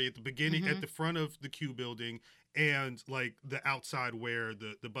waiting area at the beginning, at the front of the Q building, and like the outside where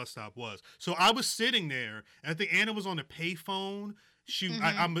the bus stop was. So I was sitting there, and I think Anna was on a payphone.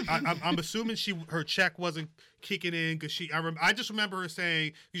 I'm assuming her check wasn't kicking in because I just remember her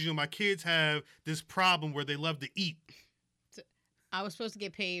saying, my kids have this problem where they love to eat. I was supposed to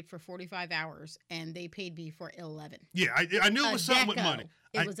get paid for 45 hours, and they paid me for 11. Yeah, I knew it was something with money.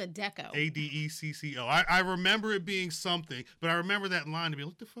 It was a deco. ADECCO. I remember it being something, but I remember that line to be,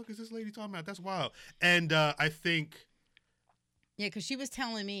 what the fuck is this lady talking about? That's wild. And I think... Yeah, because she was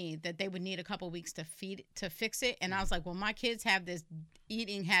telling me that they would need a couple weeks to fix it, and I was like, well, my kids have this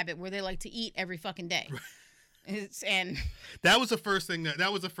eating habit where they like to eat every fucking day. And that was the first thing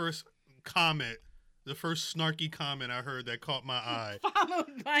that was the first comment. The first snarky comment I heard that caught my eye.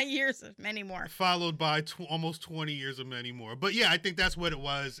 Followed by years of many more. Followed by almost 20 years of many more. But yeah, I think that's what it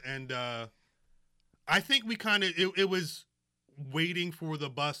was. And I think we kind of, it was waiting for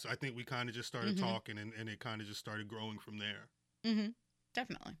the bus. I think we kind of just started talking and it kind of just started growing from there.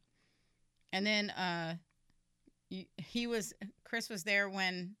 Definitely. And then Chris was there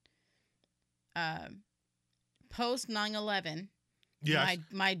when post 9/11, yes.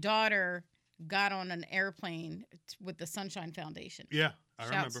 my daughter got on an airplane with the Sunshine Foundation. Yeah, I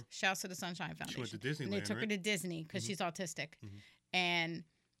remember. Shouts to the Sunshine Foundation. She went to Disneyland, and they took her to Disney because she's autistic. And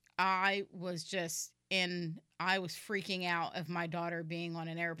I was freaking out of my daughter being on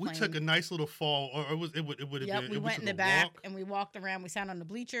an airplane. We took a nice little fall, or it would have been. We went in the back and we walked around. We sat on the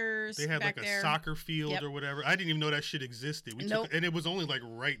bleachers. They had back like there. a soccer field or whatever. I didn't even know that shit existed. And it was only like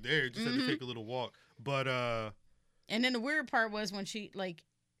right there. Just had to take a little walk. But and then the weird part was when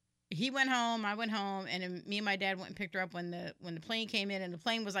he went home, I went home, and then me and my dad went and picked her up when the plane came in, and the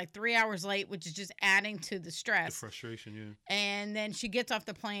plane was like 3 hours late, which is just adding to the stress. The frustration, yeah. And then she gets off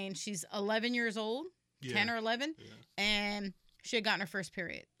the plane. She's 11 years old, 10 or 11, and she had gotten her first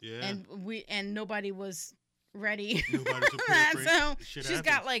period. Yeah. And nobody was ready. Nobody's prepared for So shit she's happens.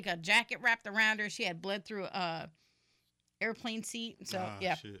 got like a jacket wrapped around her. She had bled through a airplane seat. So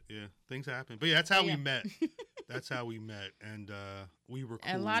yeah. Shit, yeah. Things happen. But yeah, that's how we met. That's how we met, and we were cool.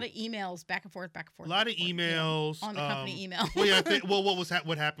 And a lot of emails back and forth. A lot of emails on the company email. Well, yeah.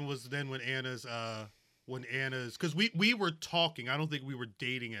 What happened was then when Anna's because we were talking. I don't think we were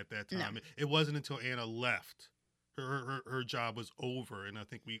dating at that time. No. It wasn't until Anna left. Her job was over, and I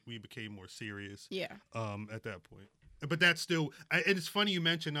think we became more serious. Yeah. At that point, but that's still. And it's funny you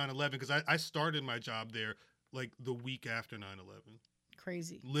mentioned 9/11 because I started my job there like the week after 9/11.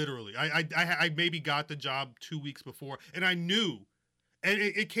 Crazy. Literally. I maybe got the job 2 weeks before, and I knew. And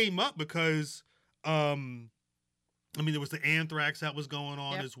it came up because, there was the anthrax that was going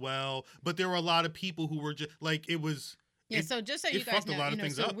on as well. But there were a lot of people who were just, like, it was... Yeah, so just so you guys know, a lot of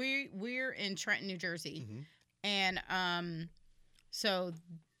things up. We're in Trenton, New Jersey. And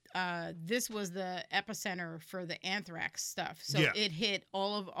this was the epicenter for the anthrax stuff. So it hit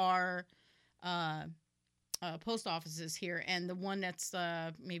all of our... post offices here, and the one that's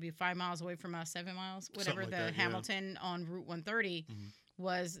maybe 5 miles away from us, 7 miles, whatever, Hamilton on Route 130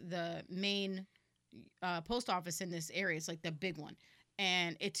 was the main post office in this area. It's like the big one,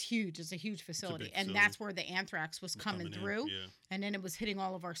 and it's huge. It's a huge facility, and that's where the anthrax was coming through. And then it was hitting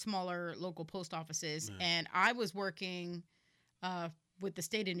all of our smaller local post offices. And I was working with the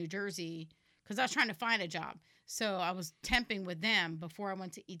state of New Jersey because I was trying to find a job, so I was temping with them before I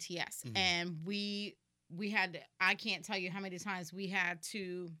went to ETS, and we had, I can't tell you how many times we had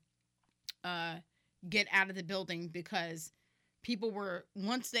to get out of the building because people were,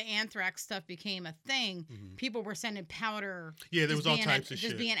 once the anthrax stuff became a thing, people were sending powder. Yeah, there was all types of shit.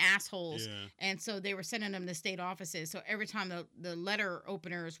 Just being assholes. Yeah. And so they were sending them to state offices. So every time the letter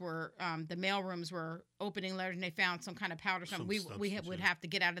openers were, the mail rooms were opening letters and they found some kind of powder, we would have to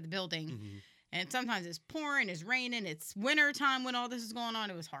get out of the building. And sometimes it's pouring, it's raining, it's winter time when all this is going on.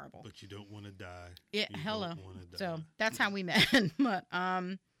 It was horrible. But you don't want to die. Yeah, hello. So that's how we met. But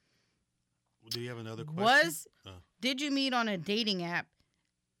do you have another question? Did you meet on a dating app?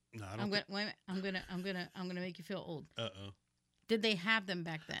 No, I don't. I'm gonna make you feel old. Uh-oh. Did they have them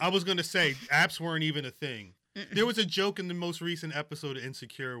back then? I was gonna say apps weren't even a thing. There was a joke in the most recent episode of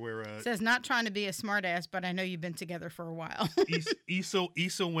Insecure where it says not trying to be a smartass, but I know you've been together for a while.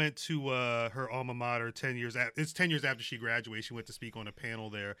 Issa went to her alma mater 10 years. It's 10 years after she graduated. She went to speak on a panel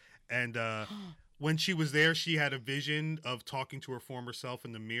there, and when she was there, she had a vision of talking to her former self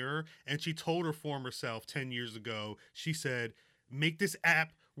in the mirror, and she told her former self 10 years ago. She said, "Make this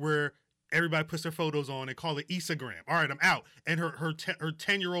app where everybody puts their photos on and call it Issagram." All right, I'm out. And her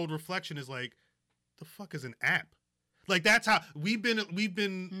 10-year-old reflection is like, the fuck is an app? Like, that's how we've been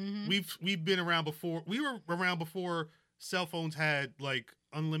around before. We were around before cell phones had like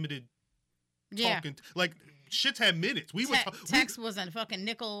unlimited talking. Like, shit's had minutes. Text was a fucking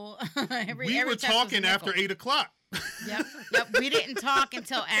nickel. We were talking after 8 o'clock. Yep. We didn't talk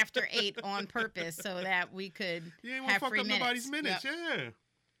until after 8 on purpose so that we could have free minutes. Nobody's minutes. Yep. Yeah.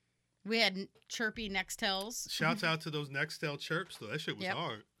 We had chirpy Nextels. Shouts out to those Nextel chirps though. That shit was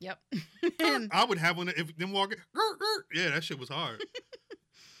hard. Yep. I would have one if them walking. Yeah, that shit was hard.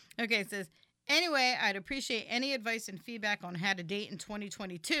 Okay, it says, anyway, I'd appreciate any advice and feedback on how to date in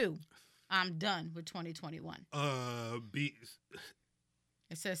 2022. I'm done with 2021. It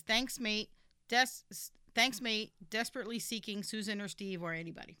says, thanks, mate. Thanks, mate. Desperately seeking Susan or Steve or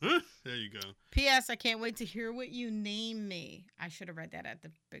anybody. There you go. P.S. I can't wait to hear what you name me. I should have read that at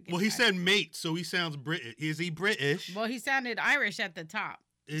the beginning. Well, he said mate, so he sounds British. Is he British? Well, he sounded Irish at the top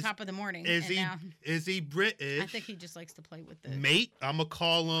of the morning. Is he British? I think he just likes to play with the mate. I'm gonna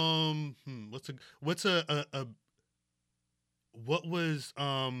call him. What was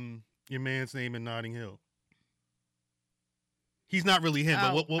your man's name in Notting Hill? He's not really him,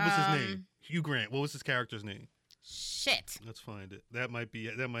 but what was his name? Hugh Grant. What was his character's name? Shit. Let's find it. That might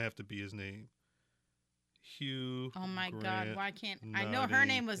have to be his name. Hugh. Oh my Grant, God! Why can't I know her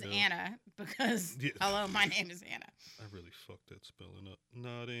name was Anna because hello, my name is Anna. I really fucked that spelling up.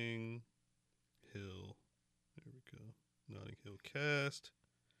 Notting Hill. There we go. Notting Hill cast.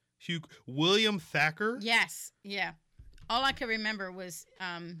 William Thacker. Yes. Yeah. All I could remember was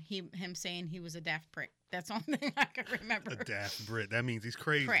him saying he was a daft prick. That's the only thing I could remember. A daft Brit. That means he's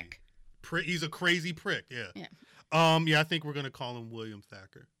crazy. Prick. He's a crazy prick. Yeah. Yeah. I think we're gonna call him William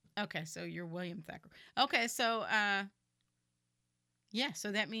Thacker. Okay, so you're William Thacker. Okay, so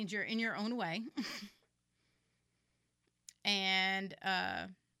so that means you're in your own way. And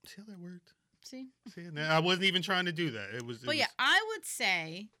see how that worked? See, I wasn't even trying to do that. It was. I would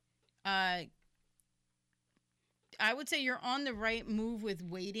say you're on the right move with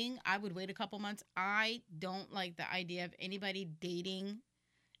waiting. I would wait a couple months. I don't like the idea of anybody dating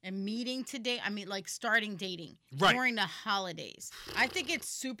and meeting to date. I mean, like starting dating during the holidays. I think it's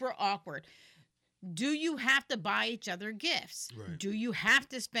super awkward. Do you have to buy each other gifts? Right. Do you have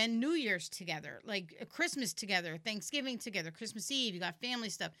to spend New Year's together, like Christmas together, Thanksgiving together, Christmas Eve? You got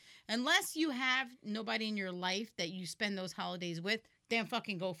family stuff. Unless you have nobody in your life that you spend those holidays with, then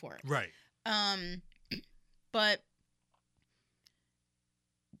fucking go for it. Right. But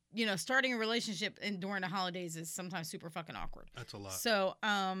starting a relationship during the holidays is sometimes super fucking awkward. That's a lot. So,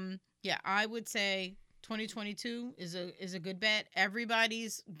 I would say 2022 is a good bet.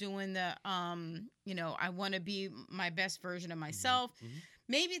 Everybody's doing the, I want to be my best version of myself. Mm-hmm.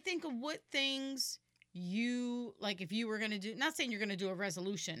 Maybe think of what things you like if you were going to do, not saying you're going to do a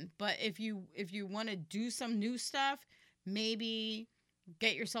resolution, but if you want to do some new stuff, maybe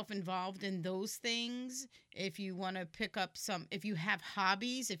get yourself involved in those things. If you want to pick up if you have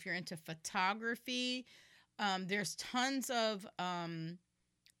hobbies, if you're into photography, there's tons of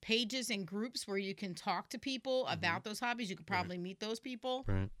pages and groups where you can talk to people about those hobbies. You could probably meet those people.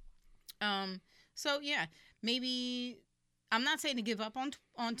 Right. So yeah, maybe I'm not saying to give up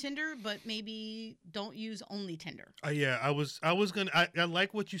on Tinder, but maybe don't use only Tinder. Yeah, I was gonna. I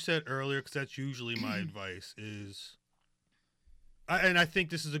like what you said earlier because that's usually my advice is. And I think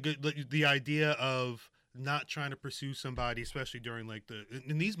this is a good the idea of not trying to pursue somebody, especially during like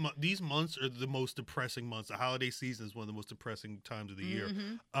these months are the most depressing months. The holiday season is one of the most depressing times of the year.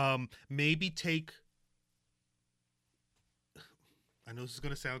 Maybe take. I know this is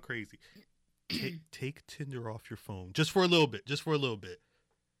gonna sound crazy. Take Tinder off your phone just for a little bit.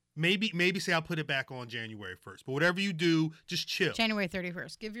 Maybe say I'll put it back on January 1st. But whatever you do, just chill. January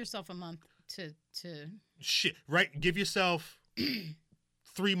 31st. Give yourself a month to. Shit, right? Give yourself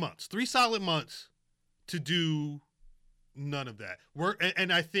 3 months, 3 solid months to do none of that. Work,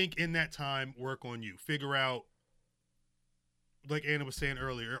 and I think in that time, work on you. Figure out, like Anna was saying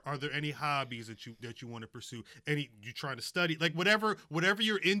earlier, are there any hobbies that you want to pursue? You trying to study, like whatever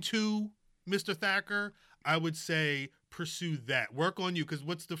you're into Mr. Thacker, I would say pursue that. Work on you, because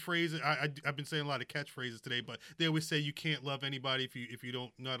what's the phrase? I've been saying a lot of catchphrases today, but they always say you can't love anybody if you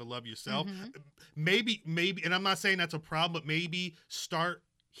don't know how to love yourself. Maybe, and I'm not saying that's a problem, but maybe start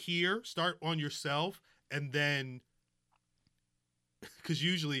on yourself, and then, because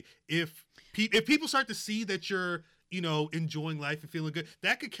usually if people start to see that you're enjoying life and feeling good,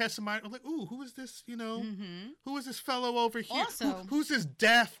 that could catch somebody like, ooh, who is this? Who is this fellow over here? Also, who's this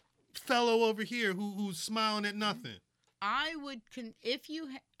daft fellow over here who's smiling at nothing? I would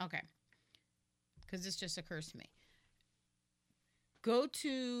okay, because this just occurs to me. Go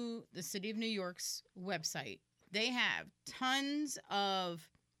to the City of New York's website. They have tons of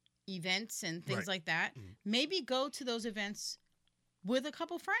events and things like that. Maybe go to those events with a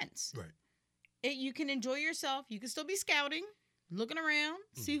couple friends. Right. You can enjoy yourself. You can still be scouting, looking around,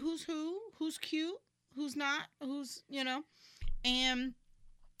 see who's cute, who's not, and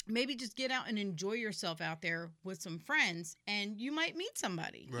maybe just get out and enjoy yourself out there with some friends, and you might meet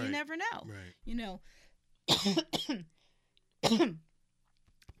somebody. Right. You never know. Right.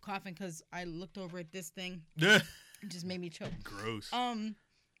 Coughing because I looked over at this thing. It just made me choke. Gross.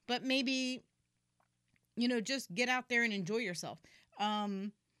 But maybe, just get out there and enjoy yourself.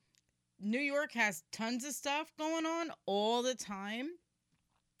 New York has tons of stuff going on all the time.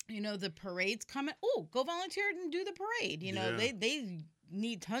 The parade's coming. Oh, go volunteer and do the parade. They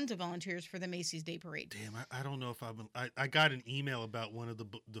need tons of volunteers for the Macy's Day Parade. Damn, I don't know if I got an email about one of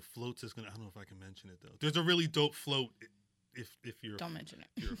the floats I don't know if I can mention it though. There's a really dope float. If you're Don't mention it.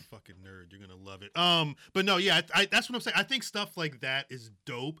 You're a fucking nerd. You're gonna love it. But no, yeah, that's what I'm saying. I think stuff like that is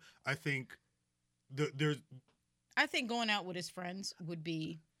dope. I think I think going out with his friends would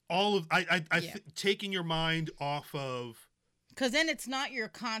be all of taking your mind off of. Because then it's not your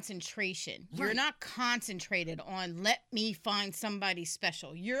concentration. Right. You're not concentrated on, let me find somebody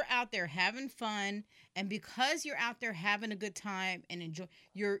special. You're out there having fun, and because you're out there having a good time and enjoy,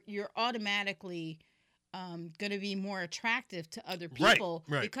 you're automatically going to be more attractive to other people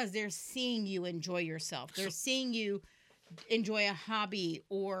because they're seeing you enjoy yourself. They're seeing you enjoy a hobby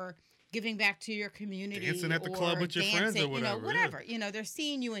or giving back to your community, dancing at the club with your friends or whatever. They're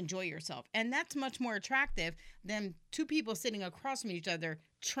seeing you enjoy yourself, and that's much more attractive than two people sitting across from each other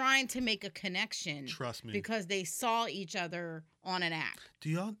trying to make a connection. Trust me, because they saw each other on an app. Do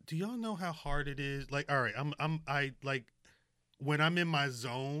y'all know how hard it is? Like, all right, I when I'm in my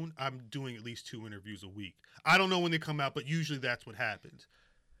zone, I'm doing at least 2 interviews a week. I don't know when they come out, but usually that's what happens.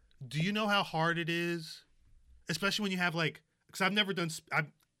 Do you know how hard it is, especially when you have because I've never done.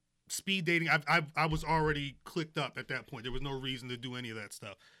 Speed dating, I was already clicked up at that point. There was no reason to do any of that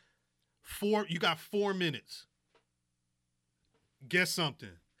stuff. You got 4 minutes. Guess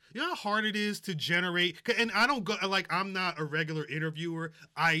something. You know how hard it is to generate, and I don't go, I'm not a regular interviewer.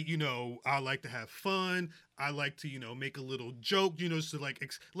 I like to have fun. I like to, make a little joke, so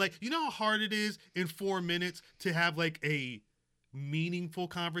you know how hard it is in 4 minutes to have a meaningful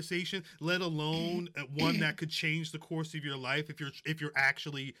conversation, let alone one that could change the course of your life if you're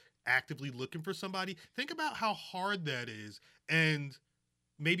actually actively looking for somebody. Think about how hard that is, and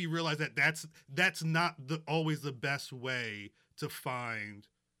maybe realize that that's not always the best way to find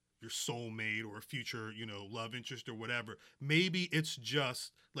your soulmate or a future love interest or whatever. Maybe it's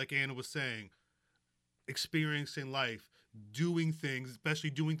just like Anna was saying, experiencing life, doing things,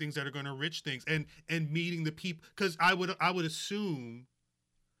 especially doing things that are going to enrich things, and meeting the people. Because I would assume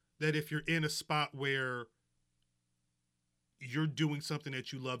that if you're in a spot where you're doing something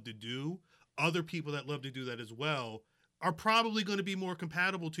that you love to do, other people that love to do that as well are probably going to be more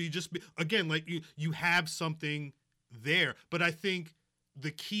compatible to you. Just again, you have something there. But I think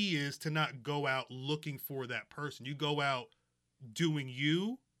the key is to not go out looking for that person. You go out doing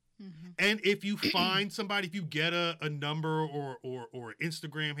you. Mm-hmm. And if you find somebody, if you get a number or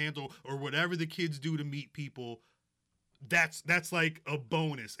Instagram handle or whatever the kids do to meet people, that's like a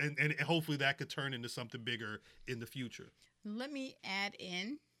bonus. And hopefully that could turn into something bigger in the future. Let me add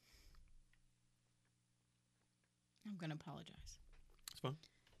in. I'm going to apologize. It's fine.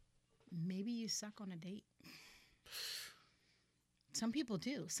 Maybe you suck on a date. Some people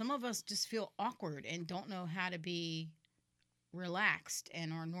do. Some of us just feel awkward and don't know how to be relaxed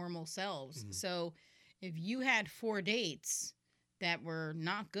and our normal selves. Mm-hmm. So if you had 4 dates that were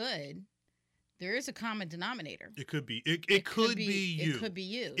not good, there is a common denominator. It could be. It could be you. It could be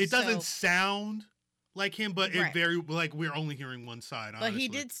you. It doesn't sound like him, but it we're only hearing one side. But he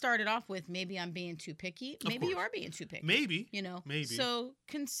did start it off with, maybe I'm being too picky. Maybe you are being too picky. Maybe. Maybe. So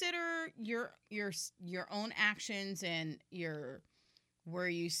consider your own actions and your Were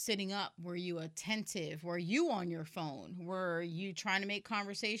you sitting up? Were you attentive? Were you on your phone? Were you trying to make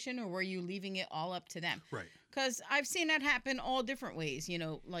conversation, or were you leaving it all up to them? Right. Because I've seen that happen all different ways. You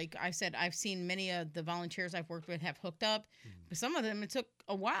know, like I said, I've seen many of the volunteers I've worked with have hooked up, but some of them it took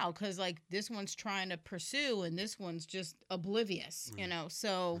a while because like this one's trying to pursue and this one's just oblivious. You know,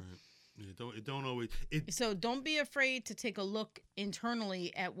 so. Right. It don't always. So don't be afraid to take a look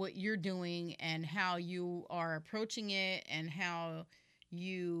internally at what you're doing and how you are approaching it and how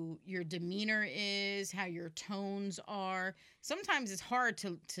your demeanor is, how your tones are. Sometimes it's hard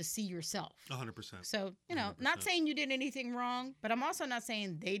to see yourself. 100%. So, you know, 100%. not saying you did anything wrong, but I'm also not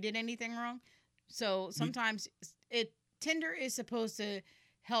saying they did anything wrong. So sometimes Tinder is supposed to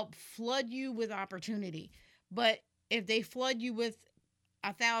help flood you with opportunity. But if they flood you with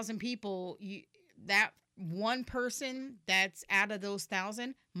 1,000 people, that one person that's out of those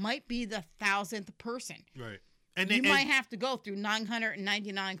 1,000 might be the 1,000th person. Right. And you might have to go through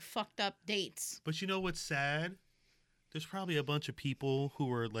 999 fucked up dates. But you know what's sad? There's probably a bunch of people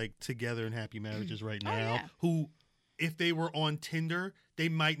who are like together in happy marriages right now who, if they were on Tinder, they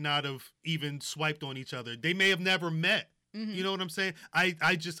might not have even swiped on each other. They may have never met. Mm-hmm. You know what I'm saying?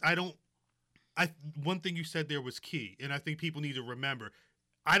 One thing you said there was key, and I think people need to remember.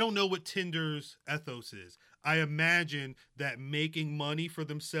 I don't know what Tinder's ethos is. I imagine that making money for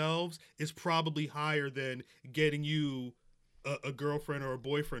themselves is probably higher than getting you a girlfriend or a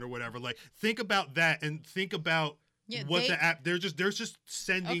boyfriend or whatever. Like, think about that and think about the app. They're just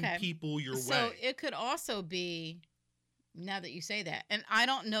sending people your way. So it could also be, now that you say that, and I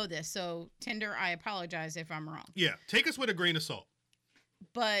don't know this, so Tinder, I apologize if I'm wrong. Yeah, take us with a grain of salt.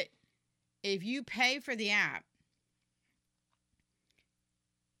 But if you pay for the app,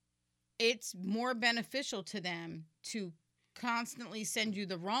 it's more beneficial to them to constantly send you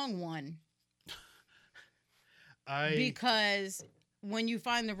the wrong one. Because when you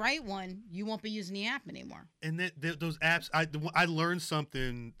find the right one, you won't be using the app anymore. And those apps, I learned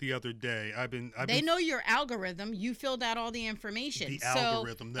something the other day. They know your algorithm. You filled out all the information. The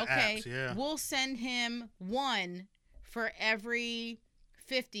algorithm, the apps, yeah. We'll send him one for every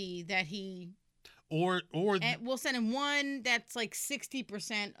 50 that he... and we'll send him one that's like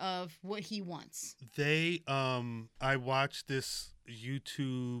 60% of what he wants. I watched this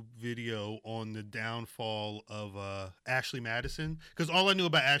YouTube video on the downfall of Ashley Madison, because all I knew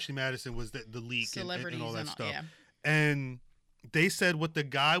about Ashley Madison was the leak and all that stuff. Yeah. And they said what the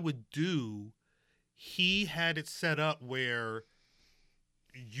guy would do, he had it set up where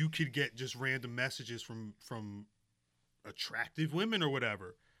you could get just random messages from attractive women or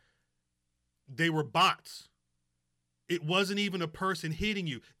whatever. They were bots. It wasn't even a person hitting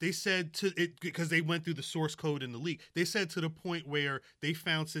you. They said to it because they went through the source code in the leak. They said to the point where they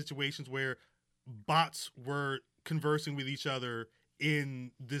found situations where bots were conversing with each other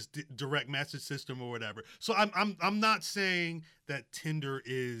in this direct message system or whatever. So I'm not saying that Tinder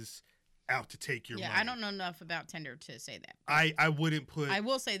is out to take your money. Yeah, I don't know enough about Tinder to say that. I wouldn't put. I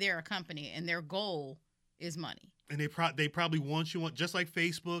will say they're a company and their goal is money. And they probably want you on, just like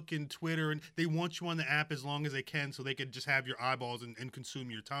Facebook and Twitter, and they want you on the app as long as they can so they can just have your eyeballs and consume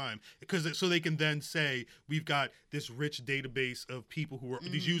your time. So they can then say, we've got this rich database of people who are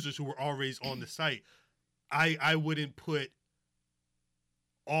these users who are already on the site. I wouldn't put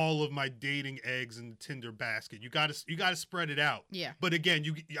all of my dating eggs in the Tinder basket. You got to spread it out. Yeah. But again,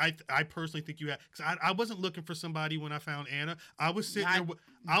 I personally think you have, because I wasn't looking for somebody when I found Anna. I was sitting there.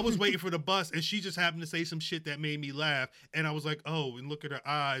 I was waiting for the bus, and she just happened to say some shit that made me laugh, and I was like, oh, and look at her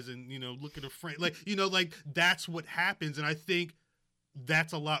eyes, and look at her frame, like that's what happens, and I think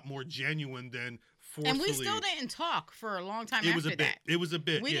that's a lot more genuine than forcefully. And we still didn't talk for a long time after that. It was a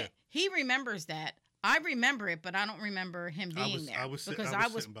bit. Yeah. He remembers that. I remember it, but I don't remember him being there because I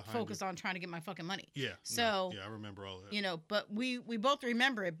was focused on trying to get my fucking money. Yeah. So I remember all that. But we both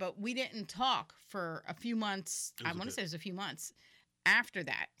remember it, but we didn't talk for a few months. I want to say it was a few months after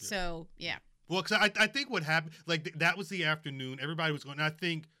that. Yeah. So yeah. Well, because I think what happened, like that was the afternoon. Everybody was going. And I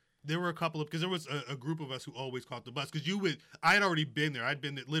think there were a couple of, because there was a group of us who always caught the bus. Because I had already been there. I'd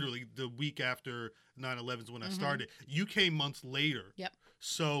been there literally the week after 9/11 is when I started. You came months later. Yep.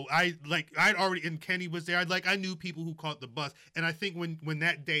 So I'd already, and Kenny was there. I knew people who caught the bus. And I think when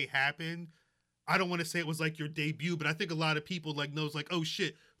that day happened, I don't want to say it was like your debut, but I think a lot of people knows oh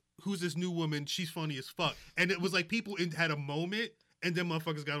shit, who's this new woman? She's funny as fuck. And it was like people had a moment, and then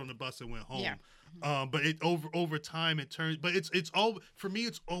motherfuckers got on the bus and went home. Yeah. But it over time it turned. But it's all, for me,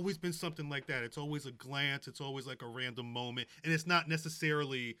 it's always been something like that. It's always a glance. It's always like a random moment, and it's not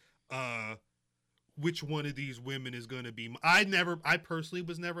necessarily which one of these women is going to be. I personally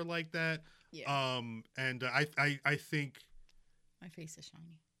was never like that. Yeah. And I think My face is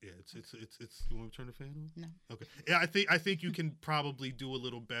shiny. Yeah, it's. You want me to turn the fan on? No. Okay. Yeah, I think you can probably do a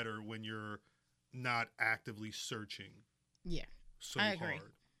little better when you're not actively searching. Yeah. So I agree.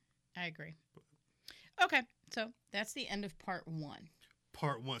 hard. I agree. Okay, so that's the end of part 1.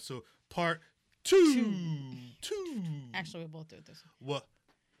 Part 1. So part 2. 2. Actually, we'll both do it this way. What?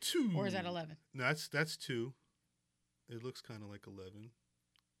 2. Or is that 11? No, that's 2. It looks kind of like 11.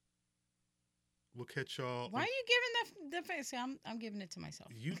 We'll catch y'all. Why are you giving the face? I'm giving it to myself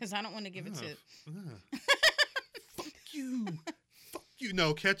because I don't want to give it to. Fuck you. Fuck you.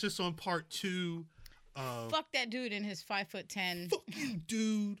 No, catch us on part 2. Fuck that dude in his 5'10". Fuck you,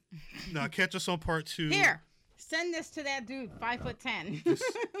 dude. No, catch us on part 2. Here, send this to that dude, 5'10".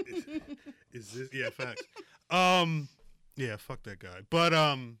 Is this? Yeah, facts. Yeah, fuck that guy. But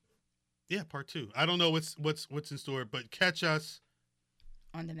yeah, part 2. I don't know what's in store, but catch us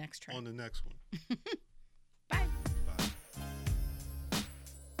on the next track. On the next one.